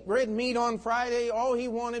could eat red meat on Friday, all he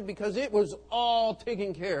wanted, because it was all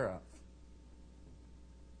taken care of.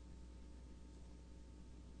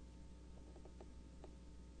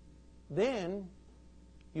 Then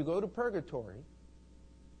you go to purgatory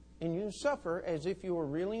and you suffer as if you were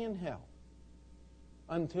really in hell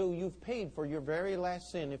until you've paid for your very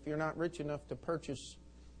last sin, if you're not rich enough to purchase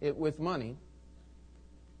it with money.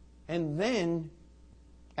 And then,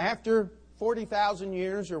 after 40,000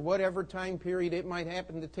 years or whatever time period it might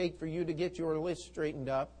happen to take for you to get your list straightened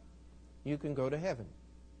up, you can go to heaven.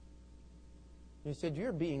 He said,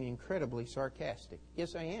 you're being incredibly sarcastic.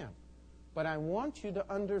 Yes, I am. But I want you to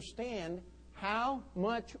understand how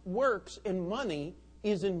much works and money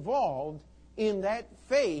is involved in that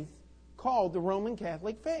faith called the Roman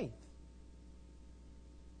Catholic faith.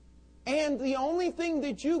 And the only thing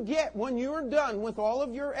that you get when you're done with all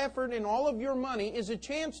of your effort and all of your money is a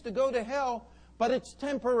chance to go to hell, but it's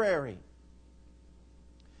temporary.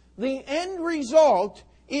 The end result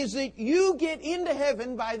is that you get into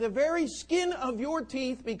heaven by the very skin of your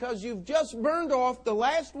teeth because you've just burned off the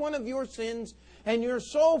last one of your sins and your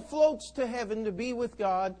soul floats to heaven to be with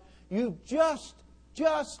God. You've just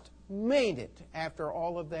made it after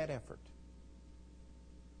all of that effort.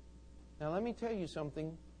 Now let me tell you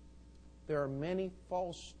something. There are many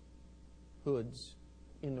falsehoods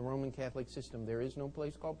in the Roman Catholic system. There is no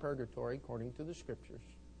place called purgatory according to the Scriptures.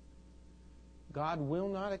 God will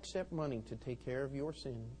not accept money to take care of your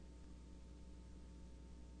sin.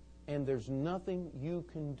 And there's nothing you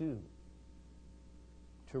can do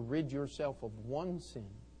to rid yourself of one sin,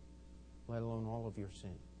 let alone all of your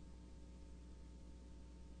sin.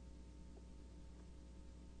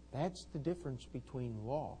 That's the difference between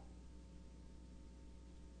law.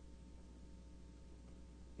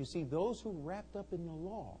 You see, those who wrapped up in the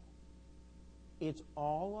law, it's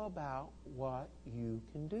all about what you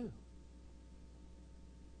can do.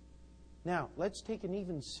 Now, let's take an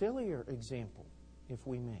even sillier example, if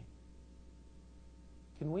we may.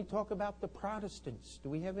 Can we talk about the Protestants? Do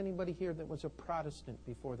we have anybody here that was a Protestant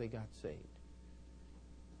before they got saved?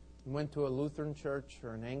 Went to a Lutheran church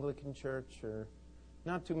or an Anglican church, or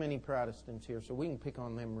not too many Protestants here, so we can pick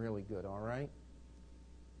on them really good, all right?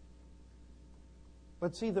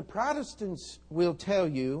 But see, the Protestants will tell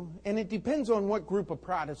you, and it depends on what group of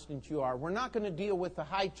Protestants you are. We're not going to deal with the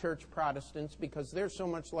high church Protestants because they're so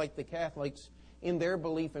much like the Catholics in their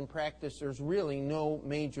belief and practice. There's really no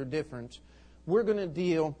major difference. We're going to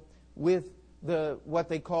deal with what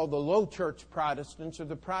they call the low church Protestants, or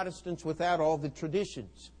the Protestants without all the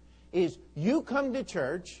traditions. Is you come to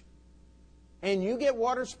church and you get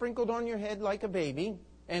water sprinkled on your head like a baby,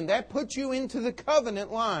 and that puts you into the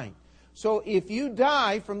covenant line. So if you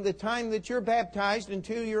die from the time that you're baptized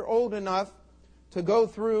until you're old enough to go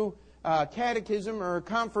through catechism or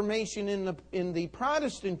confirmation in the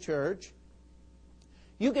Protestant church,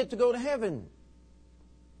 you get to go to heaven.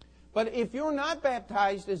 But if you're not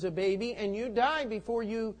baptized as a baby and you die before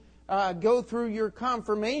you go through your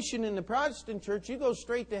confirmation in the Protestant church, you go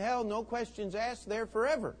straight to hell, no questions asked, there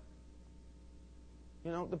forever.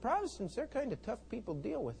 You know, the Protestants, they're kind of tough people to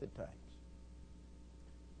deal with at times.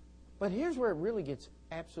 But here's where it really gets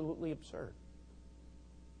absolutely absurd.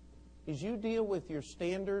 Is you deal with your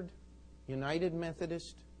standard United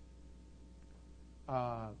Methodist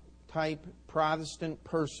type Protestant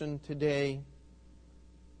person today.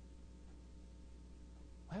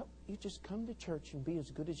 Well, you just come to church and be as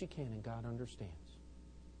good as you can, and God understands.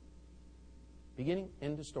 Beginning,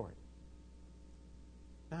 end of story.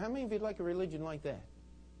 Now, how many of you like a religion like that?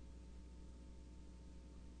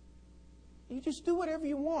 You just do whatever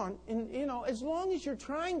you want, and, you know, as long as you're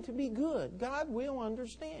trying to be good, God will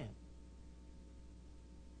understand.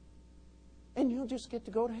 And you'll just get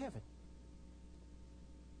to go to heaven.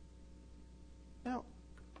 Now,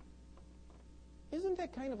 isn't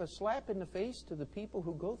that kind of a slap in the face to the people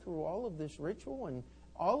who go through all of this ritual and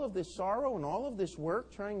all of this sorrow and all of this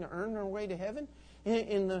work trying to earn their way to heaven?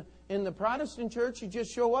 In the Protestant church, you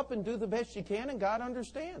just show up and do the best you can, and God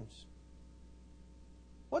understands.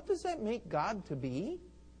 What does that make God to be?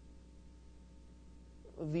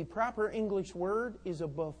 The proper English word is a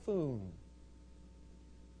buffoon.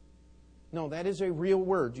 No, that is a real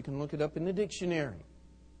word. You can look it up in the dictionary.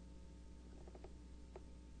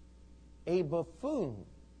 A buffoon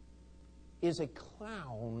is a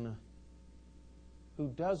clown who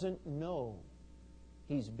doesn't know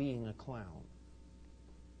he's being a clown.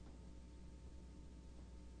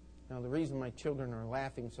 Now, the reason my children are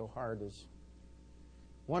laughing so hard is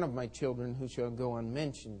one of my children, who shall go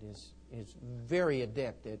unmentioned, is very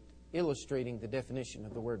adept at illustrating the definition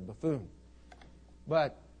of the word buffoon.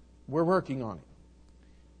 But we're working on it.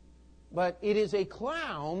 But it is a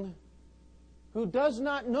clown who does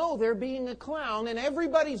not know they're being a clown, and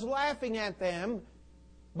everybody's laughing at them,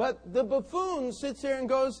 but the buffoon sits there and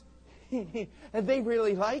goes, they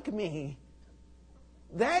really like me.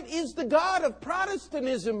 That is the God of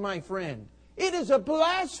Protestantism, my friend. It is a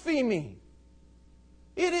blasphemy.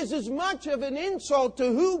 It is as much of an insult to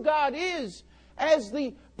who God is as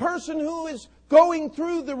the person who is going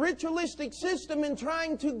through the ritualistic system and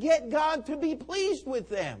trying to get God to be pleased with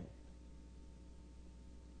them.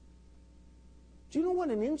 Do you know what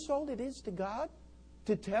an insult it is to God?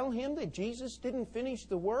 To tell Him that Jesus didn't finish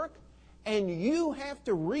the work, and you have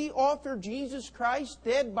to re-offer Jesus Christ's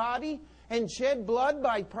dead body and shed blood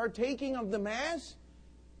by partaking of the Mass?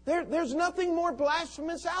 There's nothing more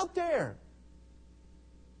blasphemous out there.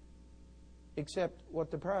 Except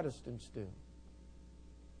what the Protestants do.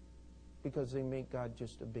 Because they make God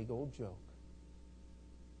just a big old joke.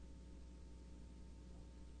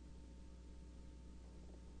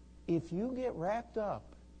 If you get wrapped up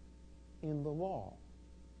in the law,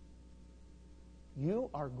 you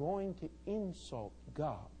are going to insult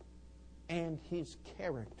God and His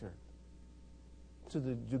character to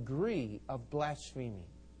the degree of blasphemy.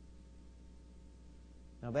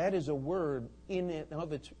 Now that is a word, in and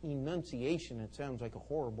of its enunciation, it sounds like a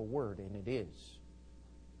horrible word, and it is.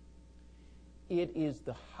 It is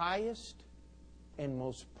the highest and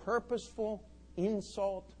most purposeful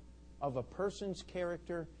insult of a person's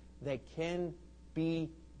character that can be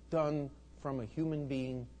done from a human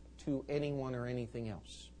being to anyone or anything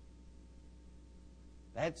else.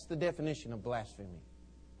 That's the definition of blasphemy.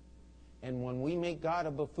 And when we make God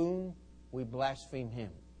a buffoon, we blaspheme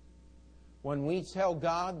Him. When we tell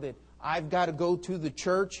God that I've got to go to the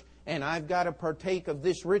church and I've got to partake of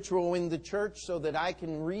this ritual in the church so that I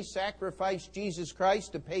can re-sacrifice Jesus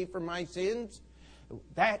Christ to pay for my sins,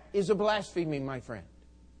 that is a blasphemy, my friend.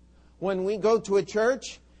 When we go to a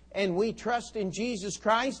church and we trust in Jesus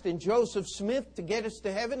Christ and Joseph Smith to get us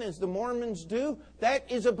to heaven as the Mormons do, that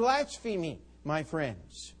is a blasphemy, my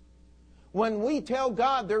friends. When we tell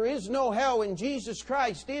God there is no hell and Jesus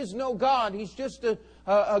Christ is no God, He's just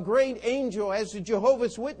a great angel, as the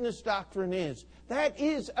Jehovah's Witness doctrine is, that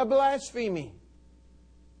is a blasphemy.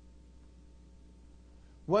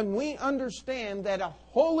 When we understand that a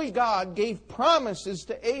holy God gave promises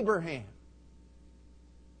to Abraham,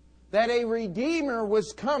 that a Redeemer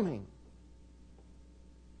was coming,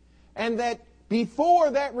 and that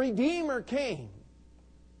before that Redeemer came,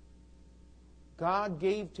 God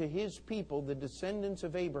gave to His people, the descendants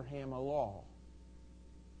of Abraham, a law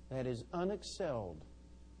that is unexcelled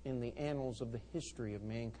in the annals of the history of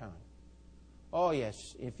mankind. Oh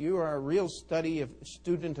yes, if you are a real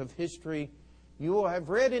student of history, you will have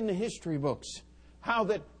read in the history books how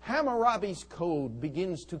that Hammurabi's Code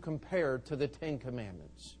begins to compare to the Ten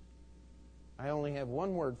Commandments. I only have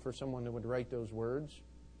one word for someone that would write those words: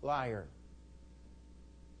 liar.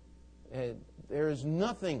 There is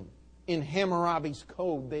nothing in Hammurabi's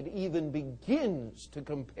Code that even begins to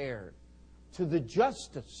compare to the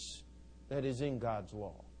justice that is in God's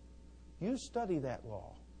law. You study that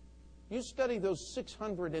law. You study those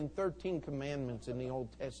 613 commandments in the Old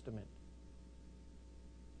Testament.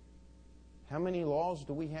 How many laws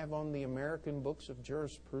do we have on the American books of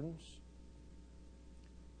jurisprudence?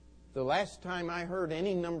 The last time I heard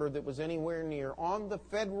any number that was anywhere near on the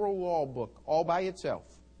federal law book all by itself,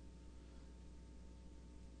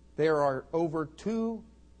 there are over 2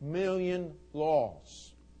 million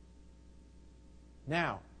laws.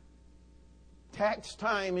 Now, tax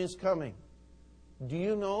time is coming. Do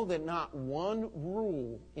you know that not one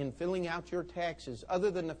rule in filling out your taxes,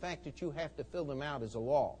 other than the fact that you have to fill them out, is a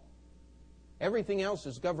law? Everything else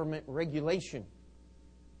is government regulation.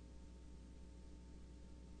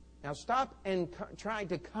 Now stop and try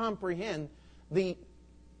to comprehend. The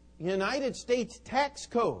United States Tax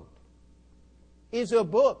Code is a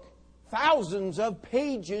book thousands of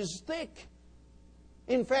pages thick.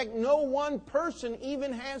 In fact, no one person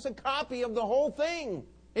even has a copy of the whole thing,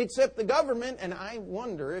 except the government, and I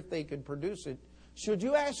wonder if they could produce it should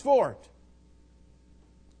you ask for it.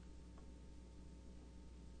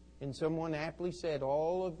 And someone aptly said,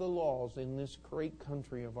 all of the laws in this great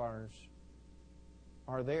country of ours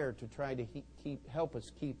are there to try to help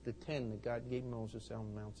us keep the 10 that God gave Moses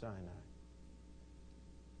on Mount Sinai.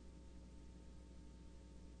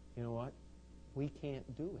 You know what? We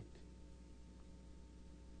can't do it.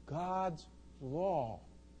 God's law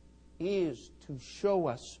is to show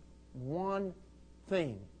us one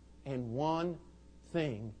thing and one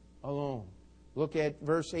thing alone. Look at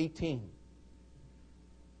verse 18.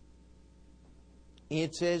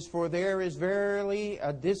 It says, for there is verily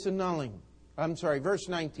a disannulling. Verse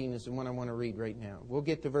 19 is the one I want to read right now. We'll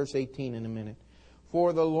get to verse 18 in a minute.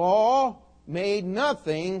 For the law made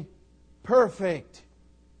nothing perfect,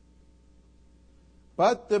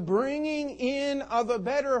 but the bringing in of a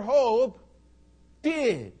better hope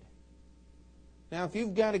did. Now, if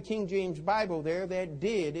you've got a King James Bible there, that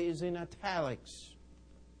did is in italics.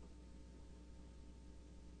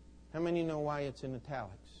 How many know why it's in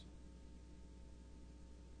italics?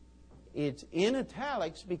 It's in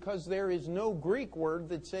italics because there is no Greek word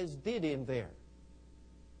that says did in there.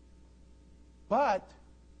 But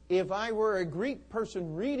if I were a Greek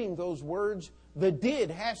person reading those words, the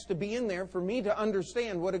did has to be in there for me to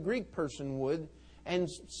understand what a Greek person would. And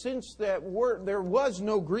since that word, there was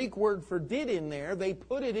no Greek word for did in there, they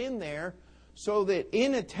put it in there so that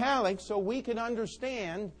in italics, so we can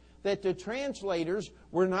understand that the translators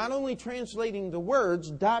were not only translating the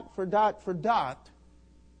words dot for dot for dot,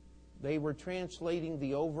 they were translating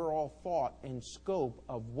the overall thought and scope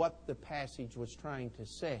of what the passage was trying to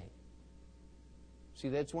say. See,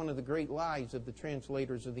 that's one of the great lies of the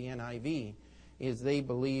translators of the NIV, is they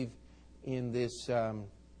believe in this, I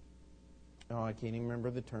can't even remember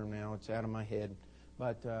the term now, it's out of my head,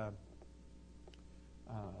 but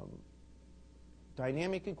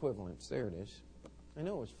Dynamic equivalence. There it is. I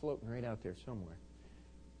know it was floating right out there somewhere.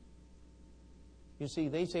 You see,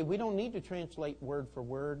 they say we don't need to translate word for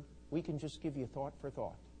word. We can just give you thought for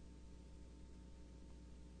thought.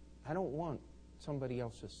 I don't want somebody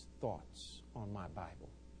else's thoughts on my Bible.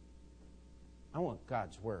 I want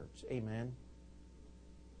God's words. Amen.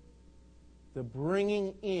 The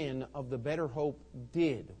bringing in of the better hope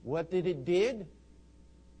did. What did it did?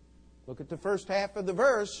 Look at the first half of the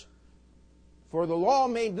verse. For the law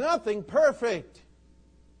made nothing perfect.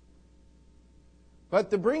 But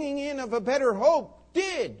the bringing in of a better hope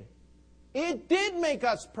did. It did make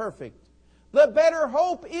us perfect. The better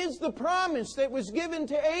hope is the promise that was given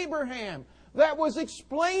to Abraham, that was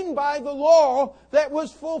explained by the law, that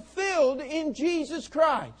was fulfilled in Jesus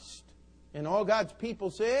Christ. And all God's people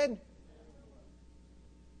said,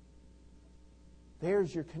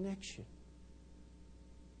 there's your connection.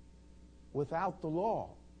 Without the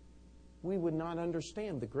law, we would not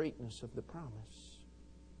understand the greatness of the promise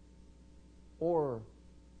or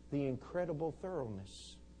the incredible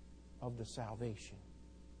thoroughness of the salvation.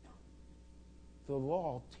 The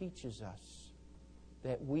law teaches us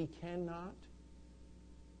that we cannot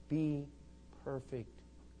be perfect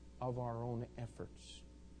of our own efforts.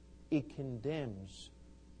 It condemns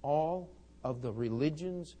all of the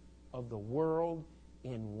religions of the world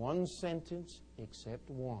in one sentence except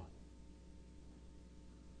one.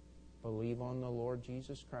 Believe on the Lord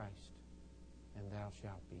Jesus Christ, and thou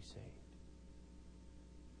shalt be saved.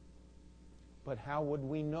 But how would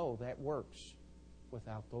we know that works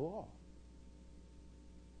without the law?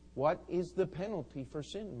 What is the penalty for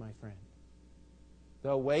sin, my friend?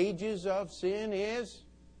 The wages of sin is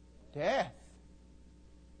death.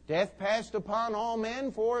 Death passed upon all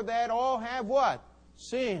men, for that all have what?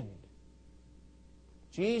 Sinned.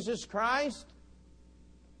 Jesus Christ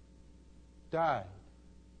died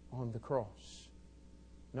on the cross.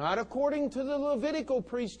 Not according to the Levitical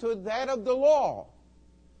priesthood, that of the law,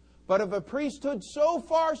 but of a priesthood so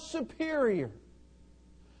far superior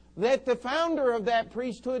that the founder of that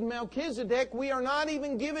priesthood, Melchizedek, we are not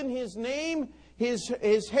even given his name,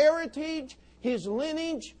 his heritage, his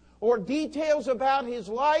lineage, or details about his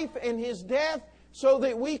life and his death, so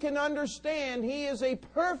that we can understand he is a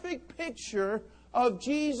perfect picture of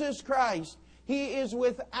Jesus Christ. He is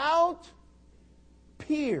without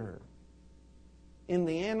peer in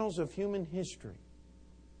the annals of human history.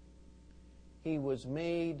 He was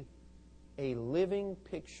made a living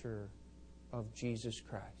picture of Jesus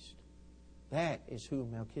Christ. That is who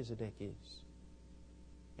Melchizedek is.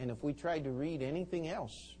 And if we try to read anything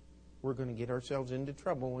else, we're going to get ourselves into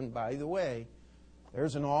trouble. And by the way,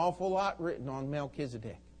 there's an awful lot written on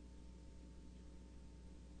Melchizedek.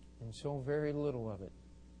 And so very little of it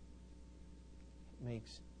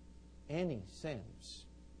makes any sense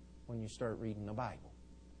when you start reading the Bible.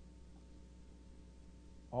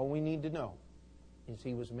 All we need to know is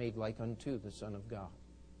he was made like unto the Son of God,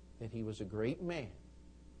 that he was a great man,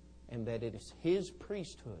 and that it is his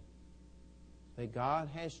priesthood that God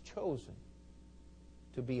has chosen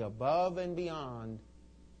to be above and beyond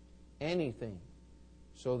anything,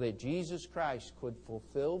 so that Jesus Christ could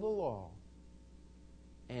fulfill the law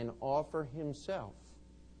and offer himself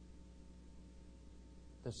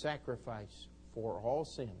the sacrifice for all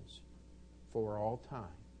sins, for all time.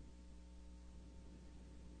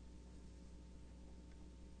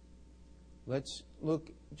 Let's look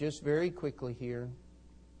just very quickly here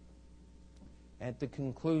at the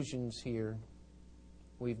conclusions here.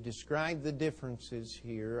 We've described the differences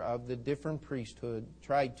here of the different priesthood,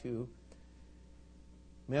 tried to.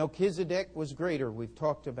 Melchizedek was greater. We've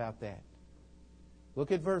talked about that.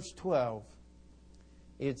 Look at verse 12.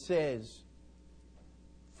 It says,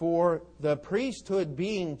 for the priesthood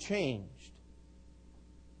being changed,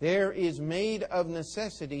 there is made of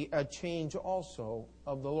necessity a change also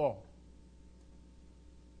of the law.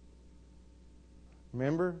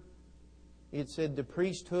 Remember, it said the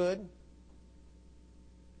priesthood,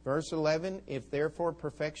 verse 11, if therefore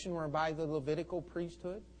perfection were by the Levitical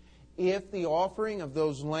priesthood, if the offering of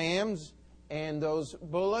those lambs and those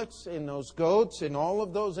bullocks and those goats and all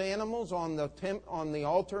of those animals on the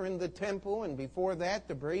altar in the temple, and before that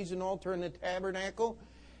the brazen altar in the tabernacle,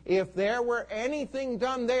 if there were anything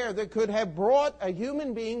done there that could have brought a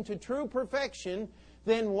human being to true perfection,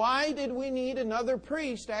 then why did we need another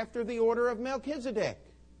priest after the order of Melchizedek?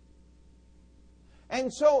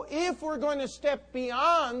 And so if we're going to step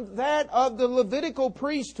beyond that of the Levitical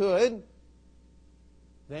priesthood,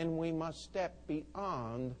 then we must step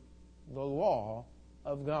beyond the law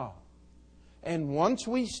of God. And once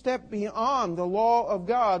we step beyond the law of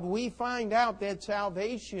God, we find out that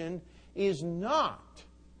salvation is not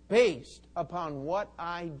based upon what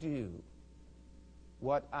I do,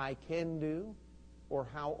 what I can do, or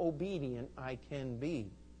how obedient I can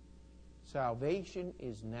be. Salvation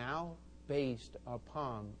is now based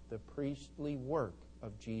upon the priestly work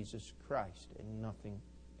of Jesus Christ and nothing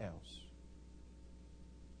else.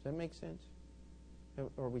 Does that make sense?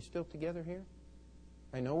 Are we still together here?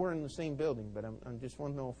 I know we're in the same building, but I just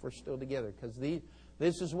want to know if we're still together, because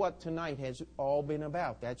this is what tonight has all been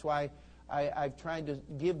about. That's why I've tried to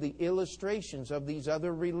give the illustrations of these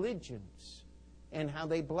other religions and how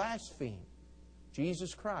they blaspheme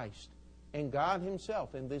Jesus Christ and God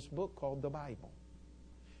Himself in this book called the Bible.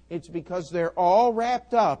 It's because they're all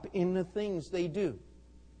wrapped up in the things they do.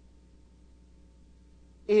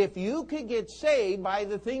 If you could get saved by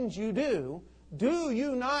the things you do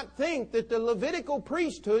you not think that the Levitical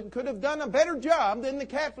priesthood could have done a better job than the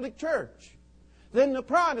Catholic Church, than the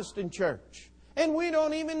Protestant Church? And we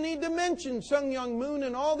don't even need to mention Sun Myung Moon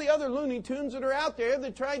and all the other Looney Tunes that are out there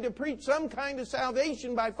that tried to preach some kind of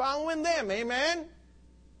salvation by following them. Amen?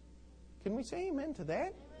 Can we say amen to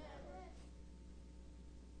that?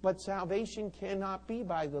 But salvation cannot be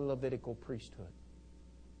by the Levitical priesthood,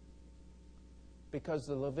 because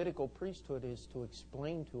the Levitical priesthood is to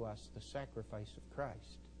explain to us the sacrifice of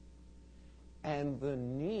Christ and the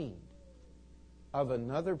need of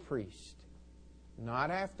another priest, not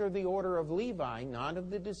after the order of Levi, not of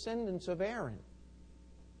the descendants of Aaron,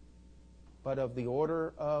 but of the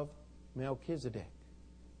order of Melchizedek.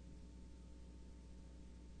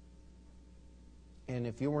 And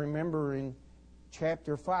if you remember in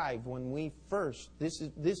chapter 5, when we first,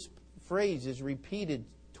 this phrase is repeated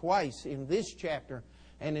twice in this chapter,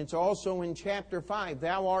 and it's also in chapter 5.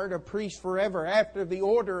 Thou art a priest forever after the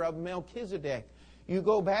order of Melchizedek. You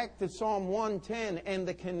go back to Psalm 110, and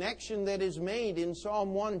the connection that is made in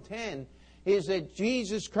Psalm 110 is that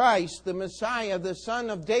Jesus Christ, the Messiah, the Son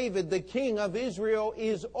of David, the King of Israel,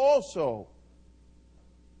 is also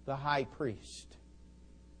the high priest.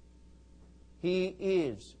 He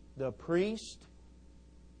is the priest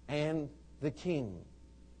and the king.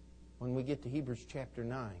 When we get to Hebrews chapter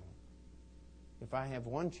 9, if I have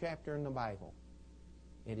one chapter in the Bible,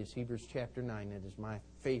 it is Hebrews chapter 9. It is my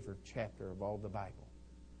favorite chapter of all the Bible.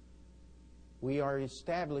 We are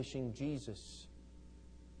establishing Jesus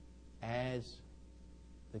as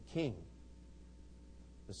the King,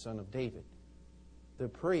 the Son of David, the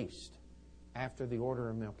priest after the order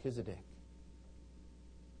of Melchizedek.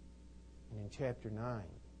 And in chapter 9,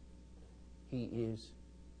 He is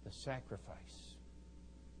the sacrifice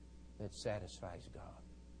that satisfies God.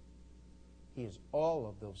 He is all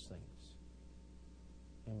of those things.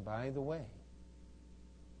 And by the way,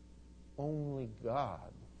 only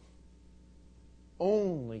God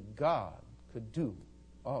could do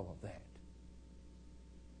all of that.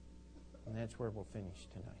 And that's where we'll finish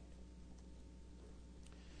tonight.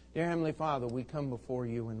 Dear Heavenly Father, we come before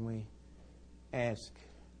You and we ask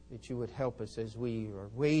that You would help us as we are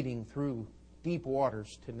wading through deep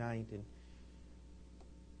waters tonight. And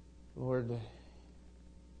Lord,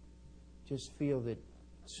 just feel that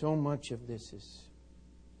so much of this is,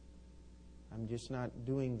 I'm just not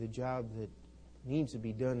doing the job that needs to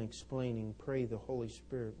be done explaining. Pray the Holy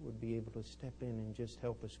Spirit would be able to step in and just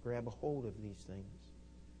help us grab a hold of these things,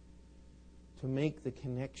 to make the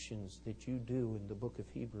connections that You do in the book of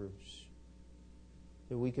Hebrews,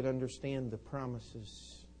 that we could understand the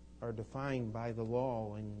promises are defined by the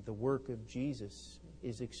law and the work of Jesus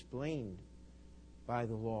is explained by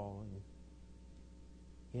the law.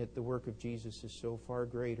 And yet the work of Jesus is so far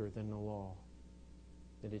greater than the law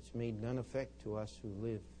that it's made none effect to us who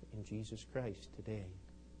live in Jesus Christ today.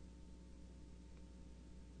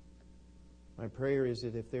 My prayer is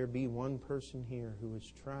that if there be one person here who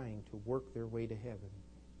is trying to work their way to heaven,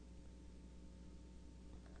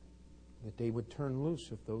 that they would turn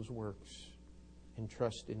loose of those works and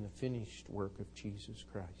trust in the finished work of Jesus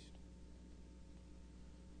Christ.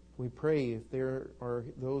 We pray if there are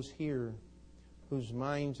those here whose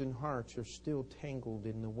minds and hearts are still tangled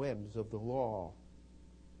in the webs of the law,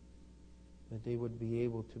 that they would be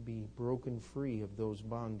able to be broken free of those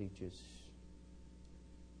bondages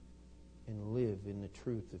and live in the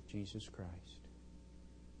truth of Jesus Christ.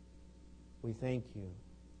 We thank You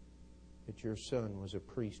that Your Son was a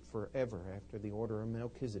priest forever after the order of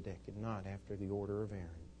Melchizedek and not after the order of Aaron.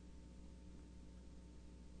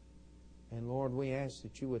 And Lord, we ask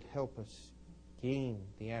that You would help us gain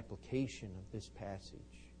the application of this passage,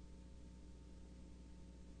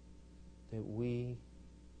 that we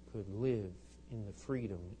could live in the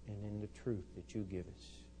freedom and in the truth that You give us.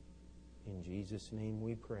 In Jesus' name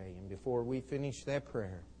we pray. And before we finish that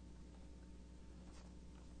prayer,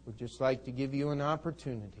 We'd just like to give you an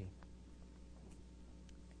opportunity.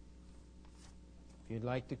 If you'd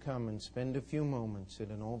like to come and spend a few moments at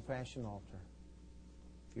an old-fashioned altar.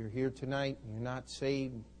 If you're here tonight and you're not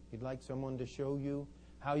saved, you'd like someone to show you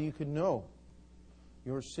how you could know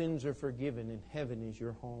your sins are forgiven and heaven is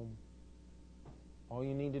your home. All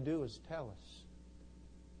you need to do is tell us.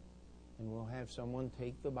 And we'll have someone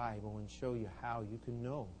take the Bible and show you how you can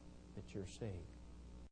know that you're saved.